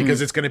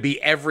 Because it's going to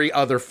be every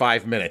other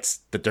 5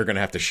 minutes that they're going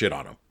to have to shit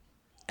on him.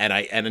 And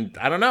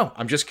I don't know.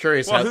 I'm just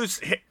curious. Well,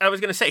 I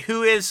was going to say,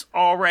 who is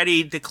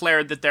already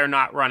declared that they're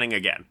not running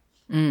again?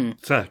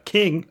 It's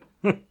King.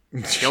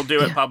 He'll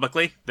do it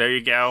publicly. There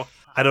you go.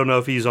 I don't know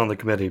if he's on the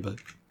committee, but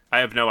I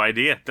have no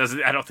idea.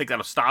 I don't think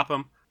that'll stop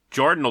him.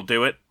 Jordan will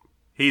do it.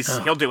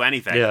 He'll do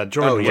anything. Yeah,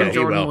 Jordan.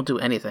 Jordan will do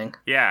anything.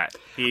 Yeah.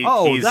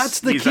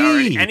 That's the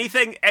key.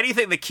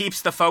 Anything that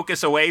keeps the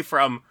focus away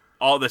from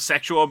all the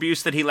sexual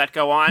abuse that he let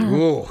go on.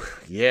 Ooh,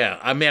 yeah.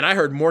 I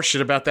heard more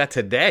shit about that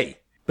today.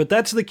 But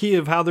that's the key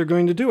of how they're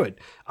going to do it.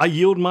 I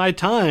yield my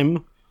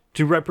time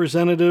to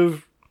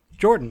Representative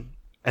Jordan,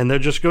 and they're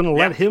just going to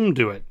let him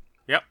do it.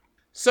 Yep.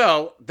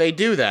 So they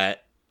do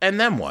that, and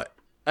then what?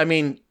 I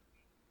mean,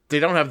 they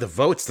don't have the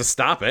votes to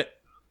stop it.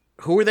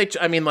 Who are they?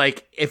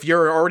 If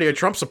you're already a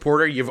Trump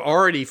supporter, you've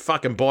already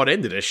fucking bought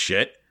into this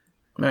shit.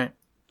 Right.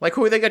 Like,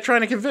 who are they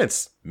trying to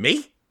convince?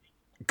 Me?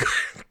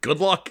 Good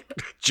luck,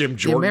 Jim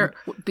Jordan.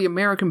 The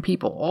American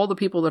people, all the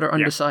people that are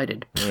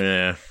undecided.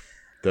 Yeah.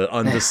 The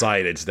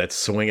undecideds that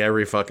swing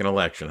every fucking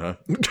election, huh?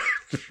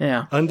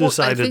 Yeah.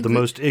 Undecided, the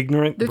most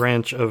ignorant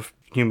branch of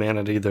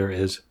humanity there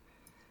is.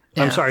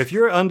 Yeah. I'm sorry, if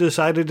you're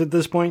undecided at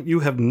this point,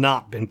 you have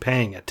not been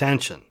paying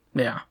attention.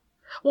 Yeah.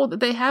 Well,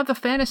 they have the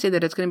fantasy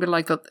that it's going to be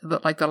like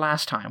the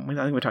last time. I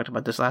think we talked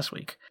about this last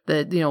week.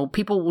 That,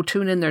 people will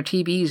tune in their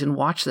TVs and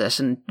watch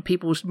this, and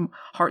people's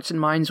hearts and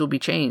minds will be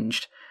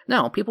changed.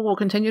 No, people will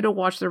continue to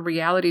watch their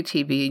reality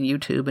TV and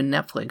YouTube and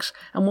Netflix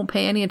and won't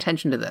pay any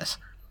attention to this.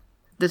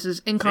 This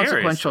is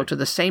inconsequential to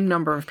the same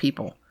number of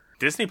people.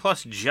 Disney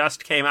Plus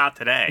just came out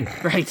today.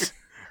 Right.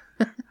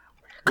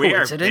 We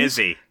are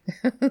busy.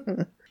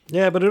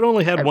 Yeah, but it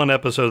only had one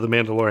episode of The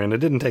Mandalorian. It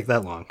didn't take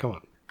that long. Come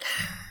on.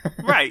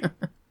 Right.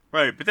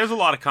 But there's a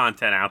lot of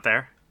content out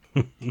there.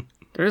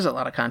 There is a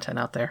lot of content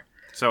out there.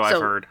 So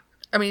I've heard.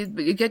 I mean,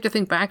 you get to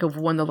think back of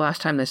when the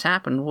last time this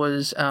happened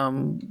was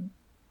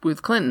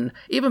with Clinton.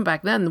 Even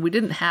back then, we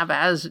didn't have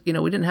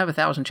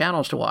 1,000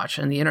 channels to watch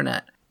on the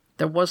internet.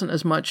 There wasn't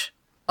as much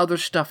other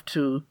stuff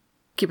to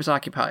keep us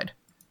occupied.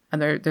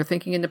 And they're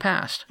thinking in the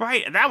past.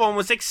 Right, and that one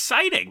was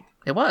exciting.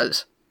 You It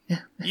was.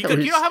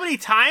 know how many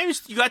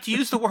times you got to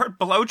use the word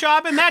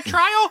blowjob in that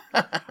trial?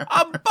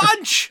 A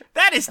bunch!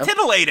 That is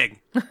titillating.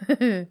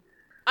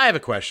 I have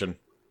a question.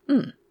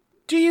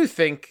 Do you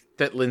think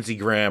that Lindsey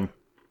Graham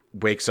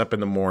wakes up in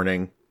the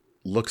morning,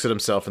 looks at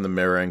himself in the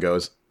mirror and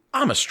goes,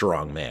 I'm a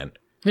strong man.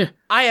 Yeah.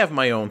 I have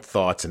my own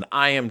thoughts and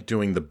I am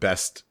doing the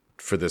best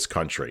for this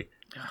country.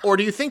 Or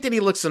do you think that he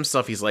looks at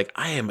himself, he's like,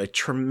 I am a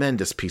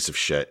tremendous piece of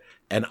shit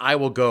and I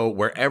will go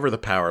wherever the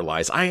power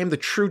lies. I am the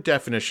true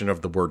definition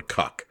of the word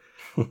cuck.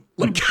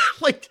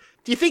 like,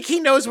 do you think he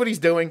knows what he's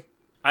doing?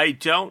 I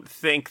don't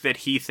think that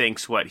he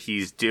thinks what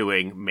he's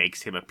doing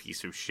makes him a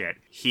piece of shit.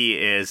 He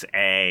is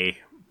a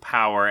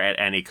power at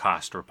any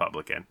cost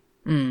Republican.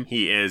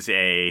 He is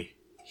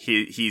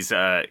he's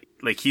a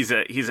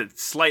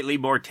slightly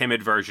more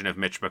timid version of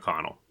Mitch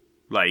McConnell.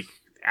 Like,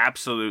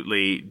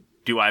 absolutely,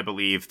 do I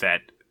believe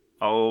that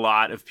a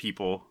lot of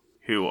people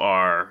who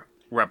are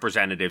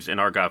representatives in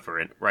our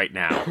government right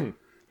now,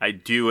 I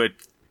do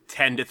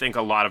tend to think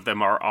a lot of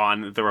them are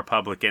on the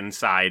Republican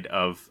side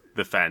of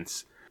the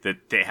fence,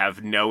 that they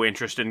have no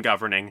interest in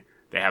governing,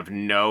 they have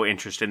no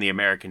interest in the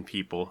American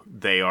people,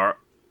 they are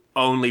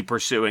only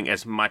pursuing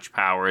as much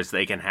power as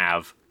they can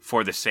have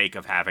for the sake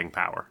of having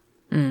power.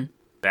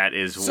 That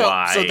is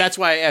why. So that's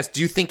why I asked,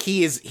 do you think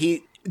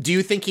do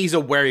you think he's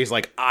aware he's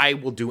like, I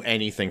will do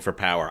anything for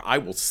power. I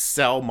will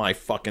sell my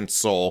fucking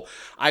soul.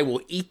 I will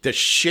eat the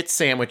shit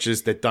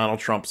sandwiches that Donald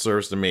Trump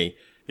serves to me.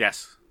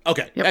 Yes.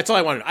 Okay, That's all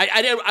I wanted.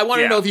 I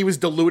wanted to know if he was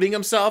deluding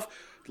himself.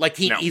 Like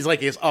he's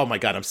like, oh my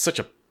God, I'm such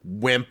a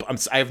wimp.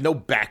 I have no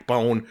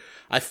backbone.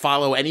 I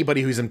follow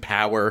anybody who's in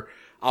power.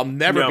 I'll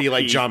never be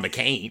like John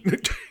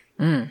McCain.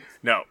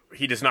 No,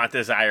 he does not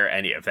desire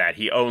any of that.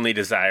 He only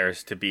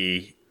desires to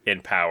be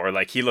in power.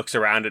 Like, he looks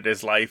around at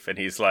his life and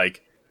he's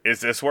like,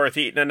 is this worth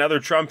eating another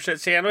Trump shit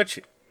sandwich?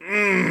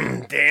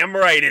 Damn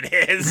right it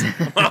is.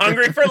 I'm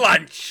hungry for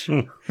lunch.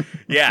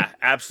 Yeah,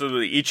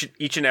 absolutely.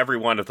 Each and every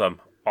one of them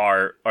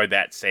are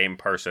that same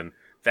person.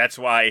 That's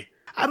why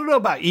I don't know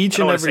about each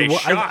and every one.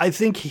 I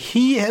think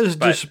he has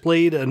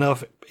displayed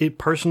enough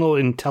personal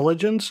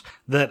intelligence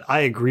that I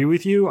agree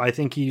with you. I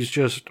think he's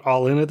just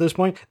all in at this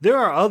point. There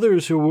are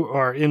others who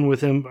are in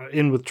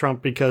with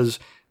Trump because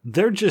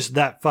they're just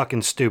that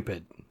fucking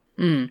stupid.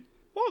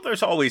 Well,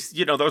 there's always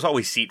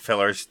seat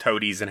fillers,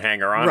 toadies, and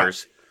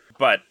hanger-oners. Right.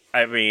 But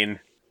I mean,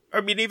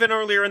 even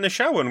earlier in the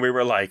show when we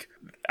were like,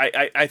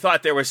 I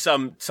thought there was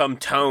some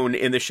tone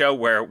in the show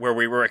where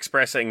we were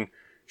expressing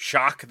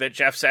shock that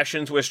Jeff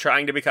Sessions was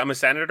trying to become a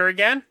senator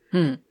again?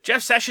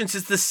 Jeff Sessions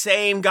is the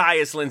same guy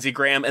as Lindsey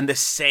Graham and the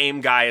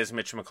same guy as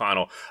Mitch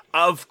McConnell.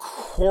 Of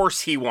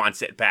course he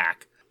wants it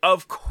back.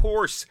 Of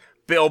course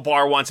Bill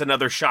Barr wants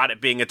another shot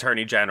at being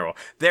Attorney General.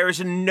 There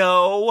is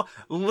no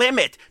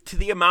limit to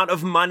the amount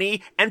of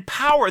money and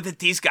power that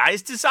these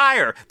guys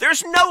desire.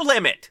 There's no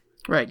limit.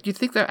 Right. Do you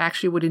think they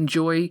actually would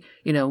enjoy,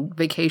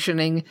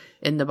 vacationing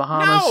in the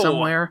Bahamas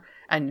somewhere?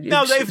 And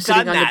no, they've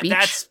sitting done on that. The beach?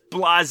 That's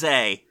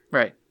blasé.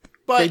 Right.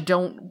 But they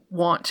don't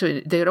want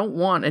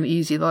an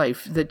easy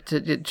life that to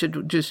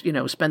just,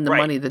 spend the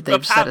money that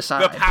they've set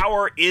aside. The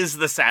power is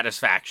the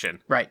satisfaction.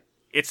 Right.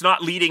 It's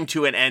not leading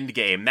to an end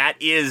game. That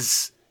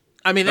is,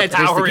 the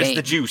power the is game.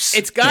 the juice.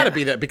 It's got to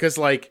be that because,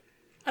 I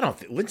don't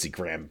think Lindsey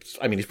Graham.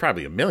 He's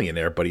probably a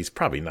millionaire, but he's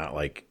probably not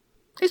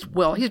He's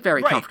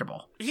very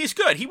comfortable. He's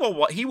good. He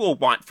will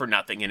want for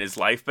nothing in his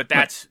life, but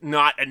that's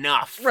not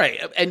enough. Right,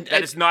 and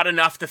that is not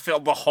enough to fill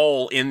the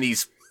hole in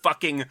these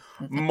fucking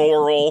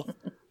moral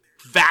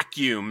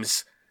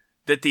vacuums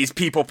that these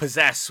people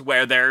possess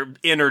where their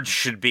innards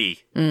should be.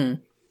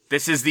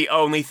 This is the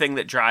only thing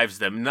that drives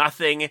them.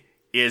 Nothing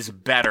is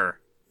better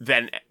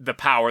than the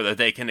power that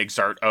they can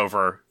exert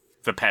over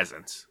the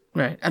peasants.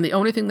 Right. And the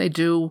only thing they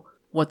do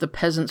what the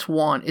peasants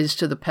want is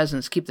to the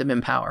peasants keep them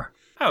in power.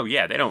 Oh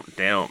yeah, they're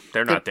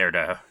not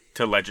there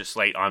to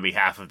legislate on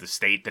behalf of the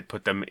state that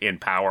put them in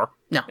power.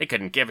 No. They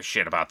couldn't give a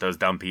shit about those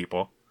dumb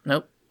people.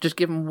 Nope. Just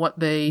give them what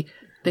they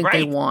think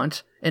they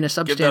want in a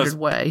substandard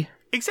way.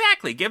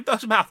 Exactly. Give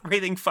those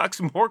mouth-breathing fucks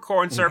more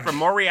corn syrup and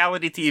more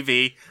reality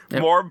TV.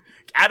 Yep. More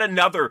add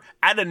another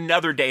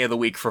day of the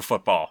week for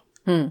football.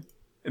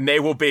 And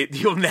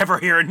you'll never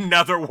hear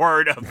another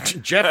word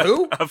of Jeff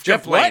who? Of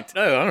Jeff complaint. what?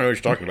 No, I don't know what you're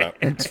talking about.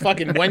 It's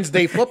fucking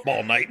Wednesday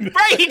football night.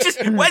 Right, he just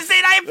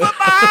Wednesday night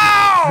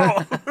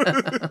football.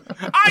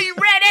 Are you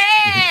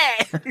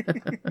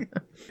ready?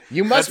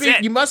 You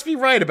must be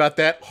right about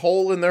that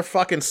hole in their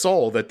fucking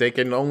soul that they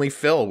can only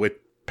fill with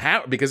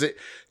power. Because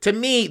to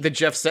me,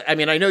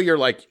 I know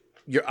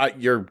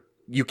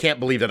you can't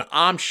believe that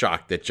I'm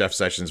shocked that Jeff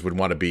Sessions would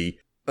want to be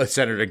a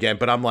senator again,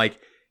 but I'm like,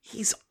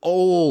 he's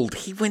old.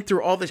 He went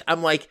through all this.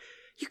 I'm like,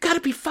 you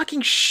gotta be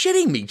fucking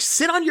shitting me.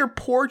 Sit on your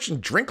porch and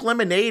drink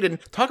lemonade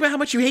and talk about how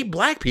much you hate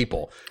black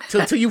people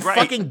till you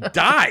fucking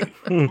die.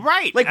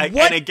 Right. Like,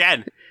 what? And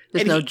again,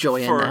 There's no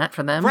joy in that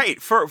for them.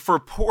 Right. For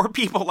poor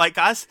people like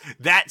us,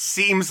 that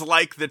seems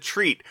like the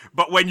treat.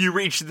 But when you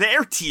reach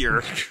their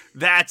tier,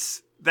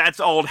 that's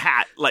old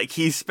hat. Like,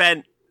 he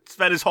spent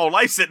his whole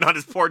life sitting on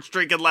his porch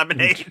drinking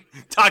lemonade,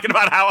 talking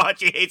about how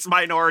much he hates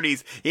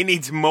minorities. He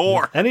needs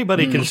more.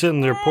 Anybody can sit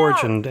in their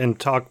porch and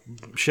talk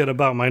shit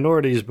about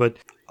minorities, but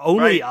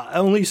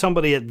only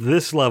somebody at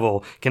this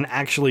level can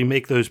actually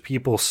make those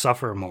people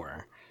suffer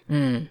more.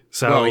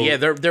 So, well, yeah,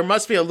 there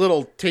must be a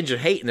little tinge of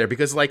hate in there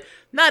because,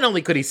 not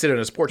only could he sit on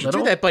his porch and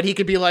do that, but he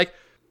could be like,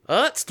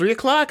 it's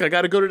 3:00. I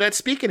got to go to that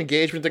speaking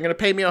engagement. They're going to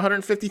pay me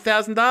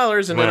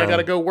 $150,000, and then I got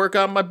to go work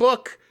on my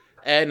book.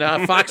 And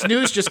Fox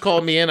News just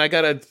called me in. I'm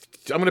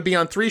going to be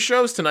on 3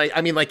 shows tonight.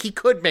 I mean, he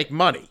could make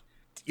money,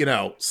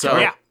 so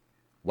yeah.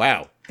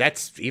 Wow,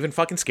 that's even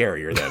fucking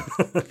scarier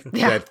then.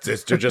 Yeah.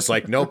 They're just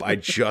like, nope, I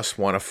just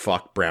want to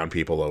fuck brown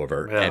people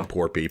over and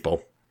poor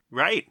people.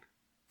 Right.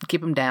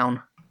 Keep them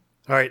down.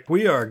 all right,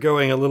 we are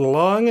going a little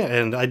long,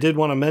 and I did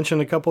want to mention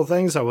a couple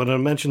things. I want to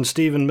mention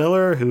Stephen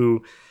Miller,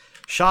 who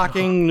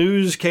shocking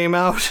news came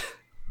out.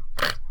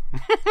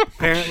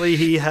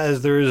 Apparently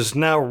there is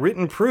now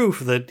written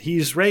proof that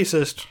he's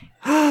racist.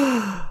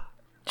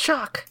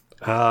 Shock.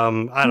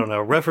 I don't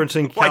know,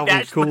 referencing White Calvin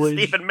nationalist Coolidge.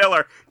 Stephen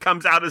Miller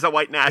comes out as a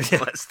white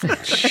nationalist.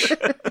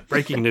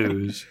 Breaking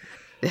news.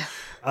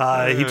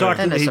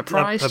 And a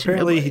surprise to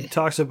apparently nobody. he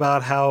talks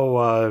about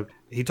how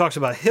he talks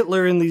about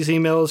Hitler in these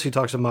emails. He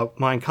talks about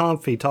Mein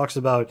Kampf. He talks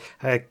about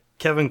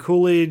Kevin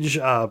Coolidge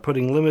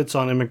putting limits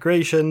on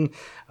immigration.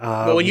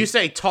 But when you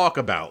say talk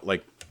about,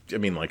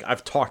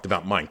 I've talked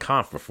about Mein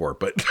Kampf before,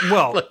 but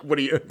Well, what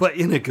do you? But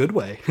in a good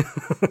way.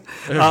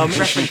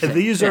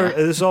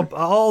 This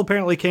all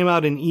apparently came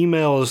out in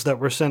emails that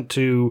were sent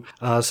to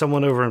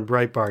someone over in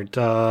Breitbart.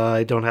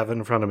 I don't have it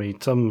in front of me.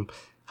 Some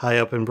high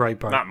up in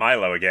Breitbart. Not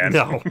Milo again.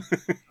 No.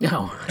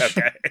 No.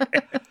 Okay.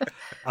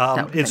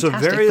 It's a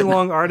fantastic, very but no.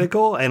 long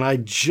article, and I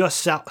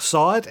just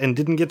saw it and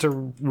didn't get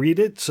to read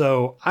it,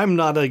 so I'm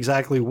not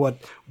exactly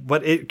what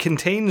it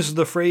contains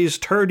the phrase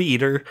turd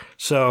eater,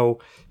 so,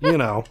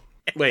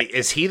 Wait,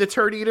 is he the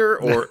turd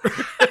eater or?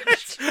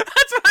 That's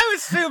what I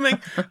was assuming.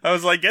 I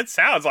was like, it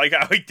sounds like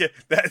how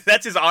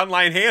that's his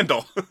online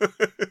handle.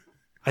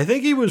 I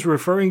think he was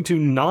referring to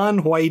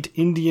non-white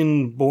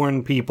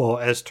Indian-born people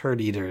as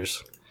turd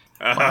eaters.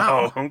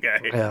 Oh, okay.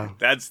 Yeah.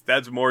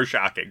 That's more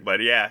shocking.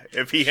 But yeah,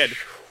 if he had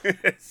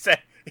said,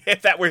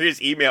 if that were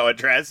his email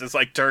address, it's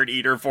like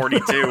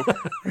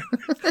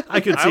turdeater42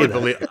 I could see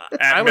that.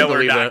 at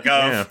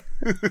miller.gov.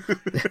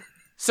 Yeah.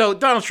 So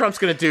Donald Trump's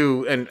going to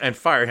do and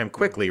fire him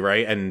quickly,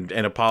 right? And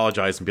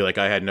apologize and be like,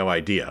 I had no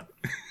idea.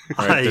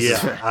 Right?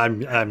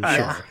 I'm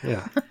sure.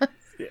 Yeah.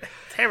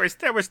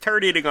 There was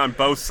turd eating on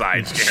both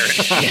sides,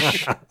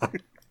 Jared.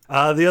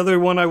 The other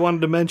one I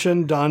wanted to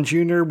mention, Don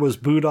Jr. was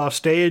booed off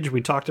stage.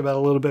 We talked about it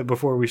a little bit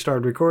before we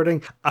started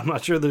recording. I'm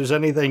not sure there's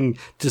anything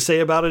to say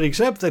about it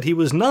except that he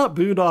was not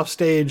booed off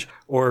stage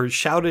or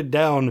shouted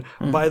down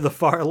by the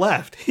far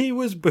left. He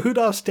was booed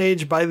off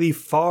stage by the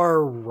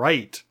far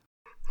right.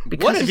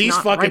 Because what do these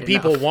fucking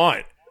people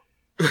want?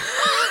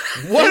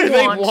 What do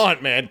they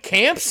want, man?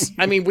 Camps?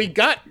 I mean, we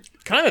got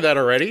kind of that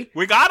already.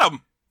 We got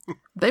them.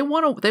 They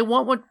want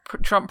what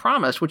Trump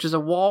promised, which is a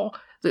wall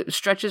that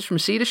stretches from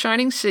sea to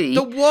shining sea.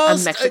 The wall,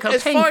 and Mexico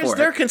as paying far for as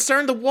they're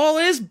concerned, the wall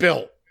is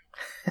built.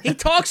 He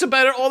talks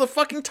about it all the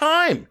fucking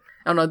time.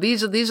 Oh no,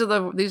 these are the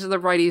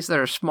righties that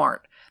are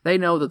smart. They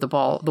know that the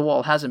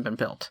wall hasn't been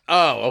built.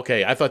 Oh,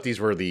 okay. I thought these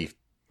were the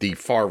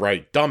far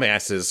right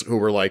dumbasses who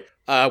were like,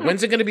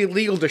 when's it going to be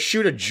legal to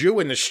shoot a Jew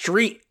in the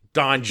street,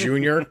 Don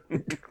Jr.?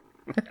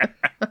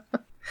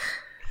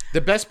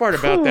 The best part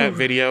about that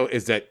video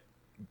is that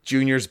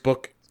Junior's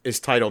book is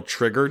titled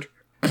Triggered.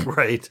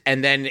 Right.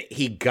 And then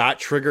he got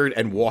triggered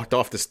and walked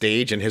off the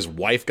stage, and his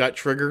wife got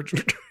triggered.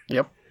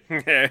 Yep.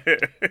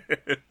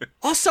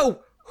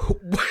 Also,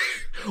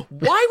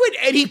 why would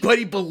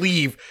anybody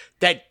believe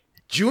that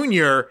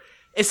Junior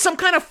is some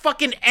kind of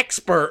fucking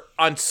expert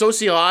on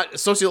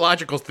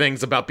sociological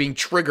things about being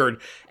triggered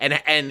and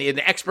an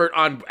expert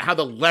on how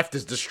the left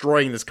is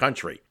destroying this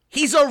country?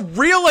 He's a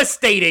real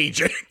estate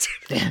agent.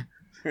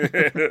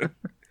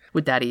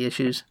 With daddy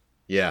issues.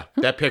 Yeah,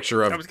 that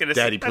picture of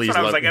Daddy, please. That's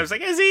what I was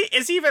like, is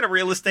he even a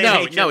real estate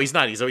agent? No, he's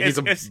not. He's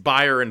a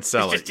buyer and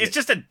seller. It's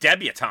just a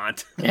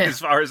debutante, as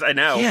far as I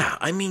know. Yeah,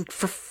 I mean,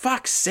 for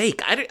fuck's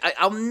sake,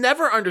 I'll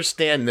never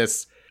understand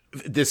this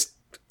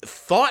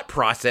thought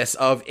process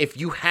of if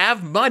you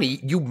have money,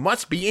 you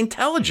must be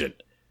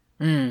intelligent.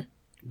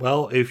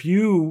 Well, if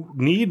you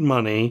need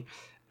money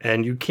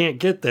and you can't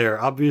get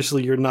there,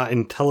 obviously you're not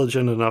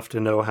intelligent enough to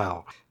know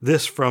how.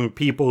 This from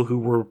people who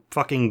were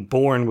fucking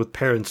born with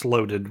parents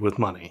loaded with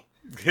money.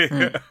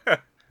 That's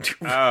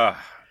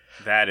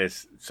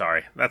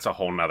a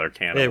whole nother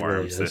can of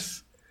worms. Really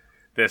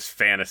this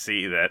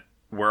fantasy that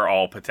we're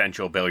all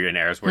potential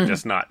billionaires. We're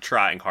just not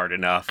trying hard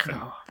enough.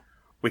 And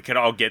we could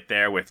all get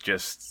there with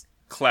just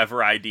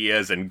clever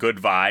ideas and good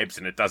vibes,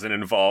 and it doesn't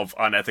involve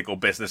unethical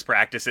business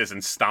practices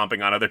and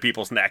stomping on other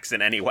people's necks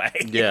in any way.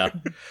 Yeah.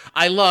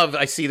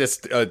 I see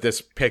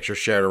this picture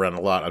shared around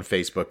a lot on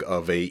Facebook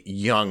of a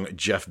young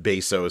Jeff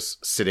Bezos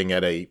sitting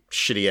at a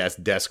shitty ass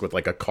desk with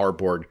like a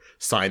cardboard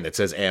sign that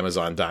says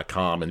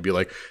Amazon.com and be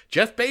like,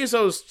 Jeff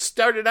Bezos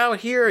started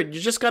out here and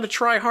you just got to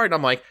try hard. And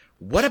I'm like,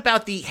 what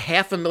about the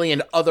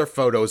 500,000 other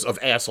photos of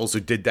assholes who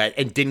did that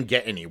and didn't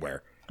get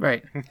anywhere?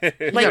 Right.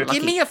 Like,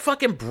 give me a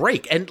fucking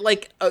break. And,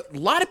 like, a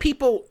lot of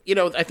people,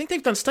 I think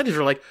they've done studies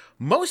where, like,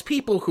 most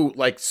people who,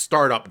 like,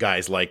 startup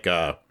guys, like,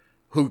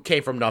 who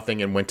came from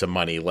nothing and went to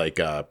money,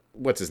 like,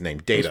 what's his name?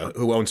 Data, Facebook.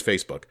 Who owns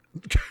Facebook.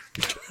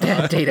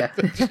 Yeah, Data.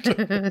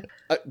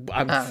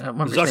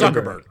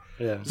 Zuckerberg.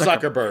 Yeah.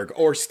 Zuckerberg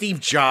or Steve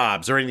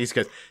Jobs or any of these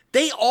guys.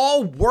 They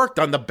all worked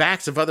on the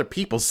backs of other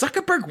people.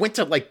 Zuckerberg went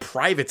to, like,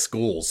 private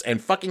schools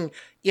and fucking,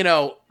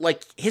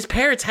 like, his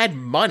parents had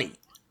money.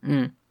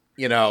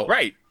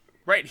 Right.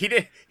 Right. He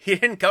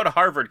didn't go to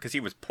Harvard because he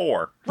was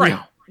poor. Right.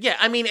 No. Yeah.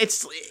 I mean,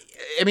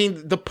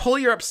 the pull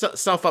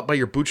yourself up by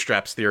your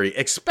bootstraps theory,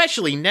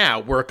 especially now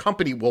where a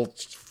company will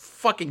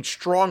fucking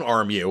strong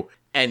arm you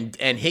and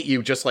hit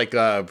you just like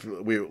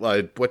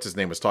what's his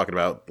name was talking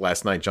about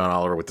last night, John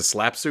Oliver, with the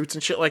slap suits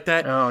and shit like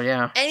that. Oh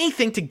yeah.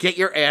 Anything to get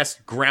your ass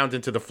ground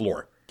into the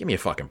floor. Give me a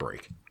fucking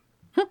break.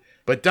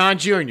 But Don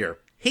Jr.,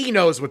 he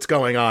knows what's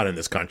going on in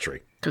this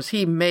country. Because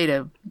he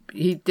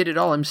did it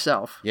all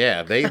himself.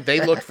 Yeah, they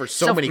looked for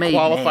so many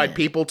qualified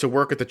people to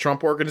work at the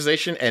Trump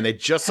organization, and it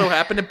just so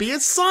happened to be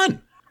his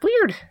son.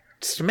 Weird.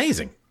 It's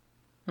amazing.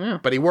 Yeah.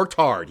 But he worked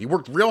hard. He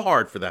worked real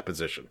hard for that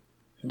position.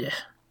 Yeah.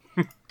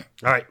 All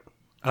right.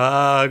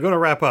 Going to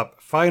wrap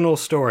up. Final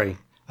story.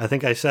 I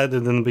think I said it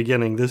in the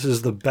beginning. This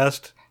is the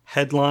best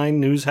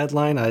news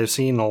headline I have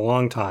seen in a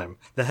long time.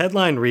 The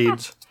headline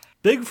reads,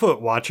 Bigfoot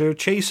watcher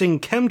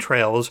chasing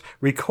chemtrails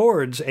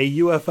records a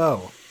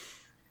UFO.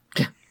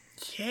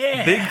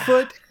 Yeah.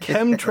 Bigfoot,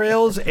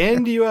 chemtrails,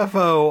 and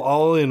UFO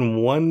all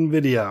in one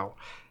video.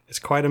 It's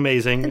quite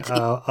amazing.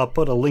 I'll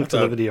put a link to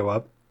the video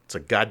up. It's a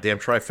goddamn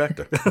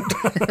trifecta.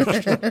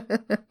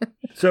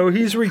 So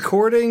he's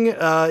recording,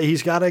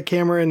 he's got a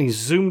camera and he's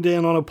zoomed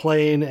in on a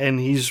plane and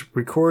he's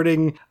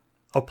recording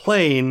a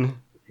plane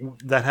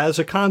that has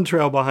a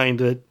contrail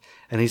behind it.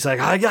 And he's like,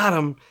 I got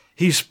him.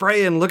 He's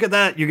spraying. Look at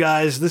that, you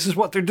guys. This is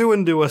what they're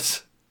doing to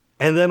us.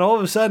 And then all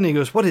of a sudden he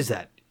goes, what is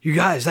that? You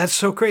guys, that's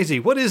so crazy.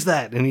 What is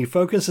that? And he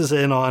focuses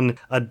in on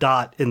a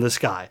dot in the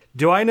sky.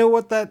 Do I know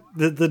what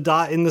the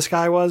dot in the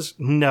sky was?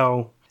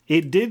 No.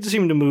 It did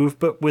seem to move,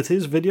 but with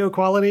his video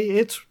quality,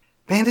 it's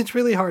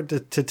really hard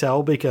to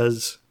tell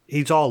because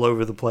he's all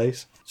over the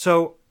place.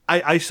 So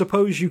I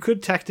suppose you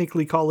could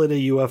technically call it a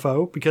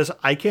UFO because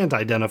I can't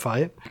identify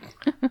it.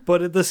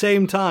 But at the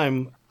same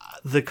time,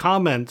 the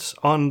comments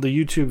on the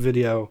YouTube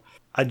video,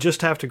 I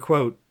just have to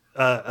quote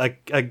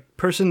a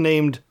person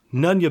named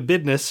None Ya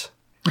Business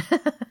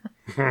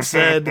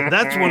said,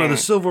 that's one of the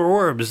silver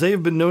orbs. They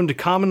have been known to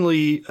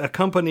commonly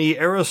accompany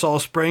aerosol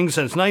spraying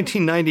since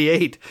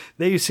 1998.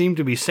 They seem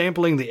to be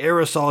sampling the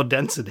aerosol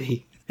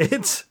density.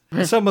 It's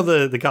some of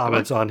the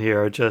comments on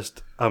here are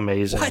just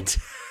amazing. What?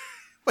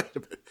 Wait a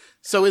minute.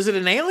 So is it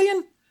an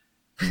alien?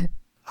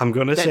 I'm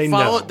going to say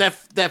no.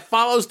 That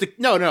follows the...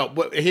 No.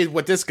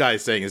 What this guy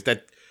is saying is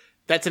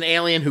that's an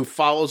alien who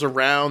follows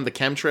around the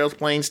chemtrails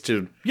planes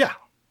to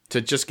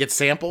just get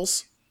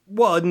samples?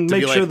 Well, and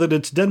make sure that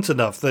it's dense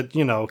enough that,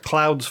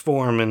 clouds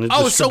form and it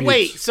distributes. So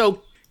wait.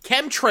 So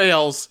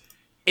chemtrails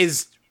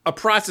is a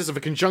process of a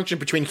conjunction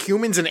between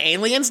humans and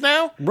aliens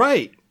now?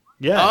 Right.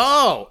 Yeah.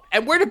 Oh,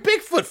 and where did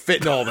Bigfoot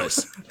fit in all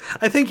this?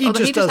 I think he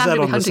just does that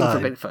on the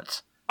side. Hunting for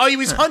Bigfoots. Oh, he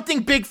was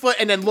hunting Bigfoot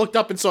and then looked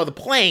up and saw the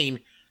plane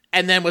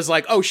and then was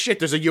like, oh shit,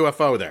 there's a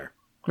UFO there.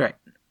 Right.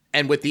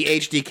 And with the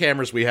HD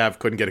cameras we have,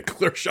 couldn't get a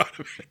clear shot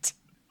of it.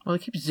 Well,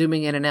 it keeps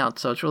zooming in and out,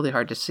 so it's really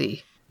hard to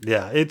see.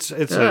 Yeah, it's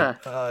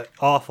a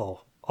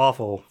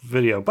awful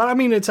video. But I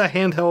mean, it's a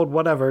handheld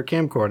whatever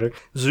camcorder.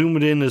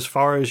 Zoomed in as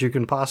far as you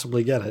can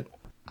possibly get it.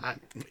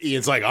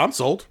 Ian's like, I'm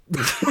sold.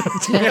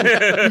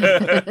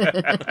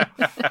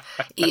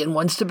 Ian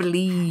wants to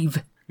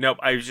believe. Nope,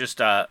 I was just,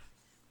 I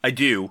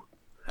do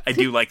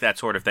like that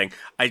sort of thing.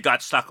 I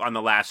got stuck on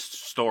the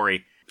last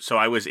story, so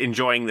I was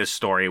enjoying this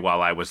story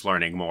while I was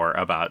learning more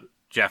about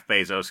Jeff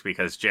Bezos,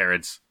 because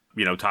Jared's,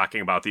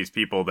 talking about these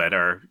people that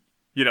are,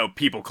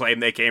 people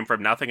claim they came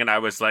from nothing, and I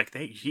was like,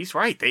 he's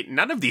right.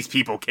 None of these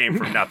people came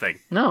from nothing.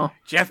 No.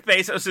 Jeff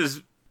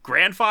Bezos'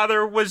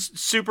 grandfather was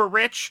super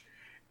rich,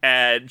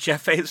 and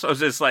Jeff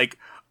Bezos'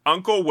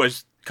 uncle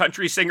was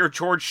country singer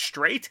George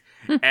Strait,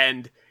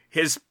 and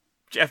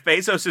Jeff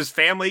Bezos'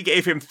 family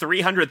gave him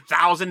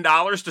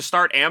 $300,000 to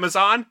start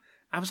Amazon.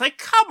 I was like,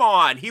 come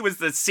on. He was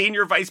the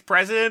senior vice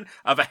president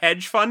of a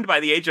hedge fund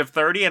by the age of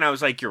 30, and I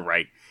was like, you're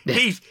right.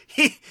 He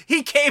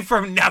came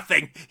from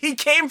nothing. He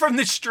came from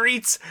the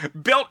streets,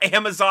 built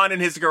Amazon in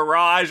his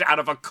garage out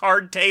of a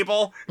card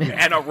table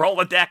and a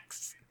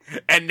Rolodex,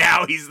 and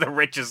now he's the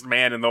richest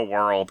man in the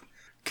world.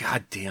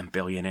 Goddamn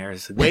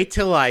billionaires. Wait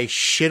till I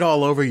shit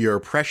all over your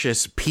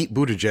precious Pete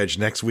Buttigieg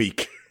next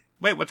week.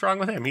 Wait, what's wrong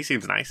with him? He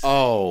seems nice.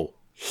 Oh,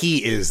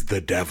 he is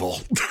the devil.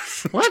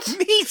 What?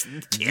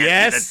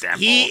 Yes, the devil.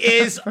 He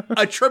is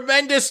a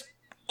tremendous,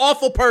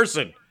 awful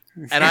person,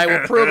 and I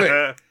will prove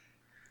it.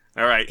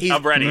 All right,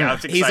 I'm ready.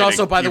 He's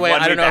also, by the way,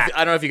 I don't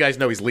know if you guys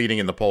know, he's leading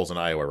in the polls in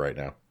Iowa right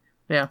now.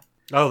 Yeah.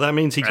 Oh, that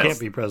means he can't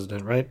be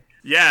president, right?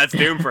 Yeah, it's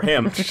doomed for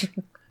him.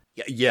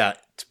 Yeah,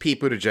 it's Pete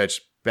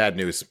Buttigieg. Bad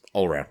news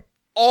all around.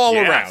 All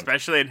around.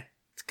 Especially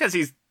because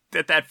he's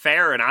at that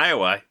fair in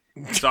Iowa.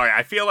 Sorry,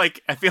 I feel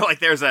like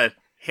there's a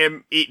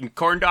him eating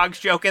corn dogs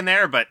joke in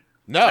there, but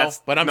no,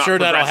 but I'm sure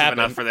that'll happen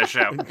enough for this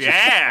show.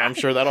 Yeah, I'm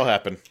sure that'll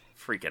happen.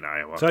 Freaking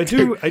Iowa. So I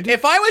do.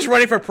 If I was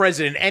running for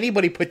president,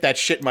 anybody put that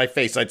shit in my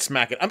face, I'd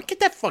smack it. Get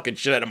that fucking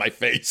shit out of my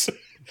face.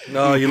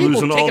 No, you're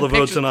losing all the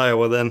votes in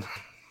Iowa then.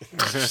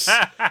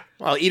 Well,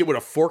 I'll eat it with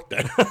a fork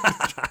then.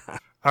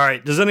 All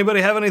right. Does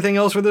anybody have anything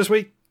else for this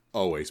week?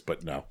 Always,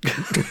 but no.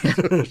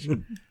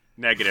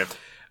 Negative.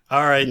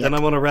 All right, then I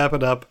want to wrap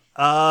it up.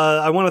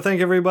 I want to thank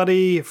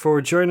everybody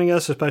for joining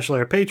us, especially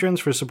our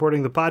patrons, for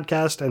supporting the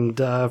podcast, and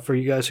for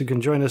you guys who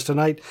can join us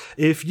tonight.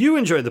 If you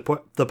enjoyed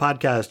the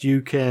podcast,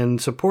 you can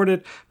support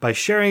it by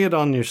sharing it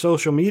on your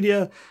social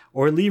media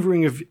or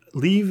leaving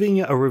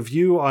a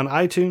review on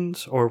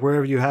iTunes or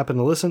wherever you happen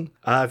to listen.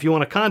 If you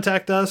want to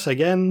contact us,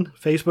 again,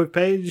 Facebook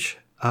page,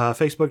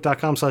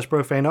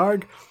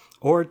 facebook.com/profanearg,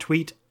 or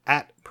tweet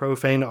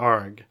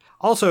 @profanearg.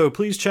 Also,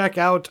 please check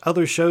out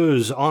other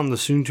shows on the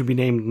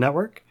soon-to-be-named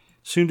network.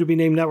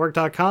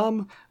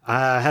 Soon-to-be-named-network.com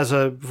has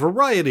a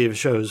variety of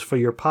shows for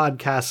your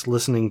podcast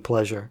listening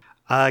pleasure.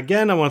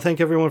 Again, I want to thank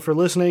everyone for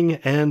listening,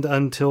 and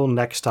until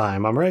next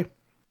time, I'm Ray.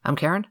 I'm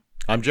Karen.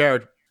 I'm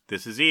Jared.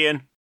 This is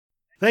Ian.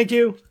 Thank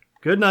you,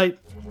 good night,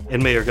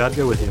 and may your God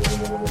go with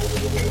you.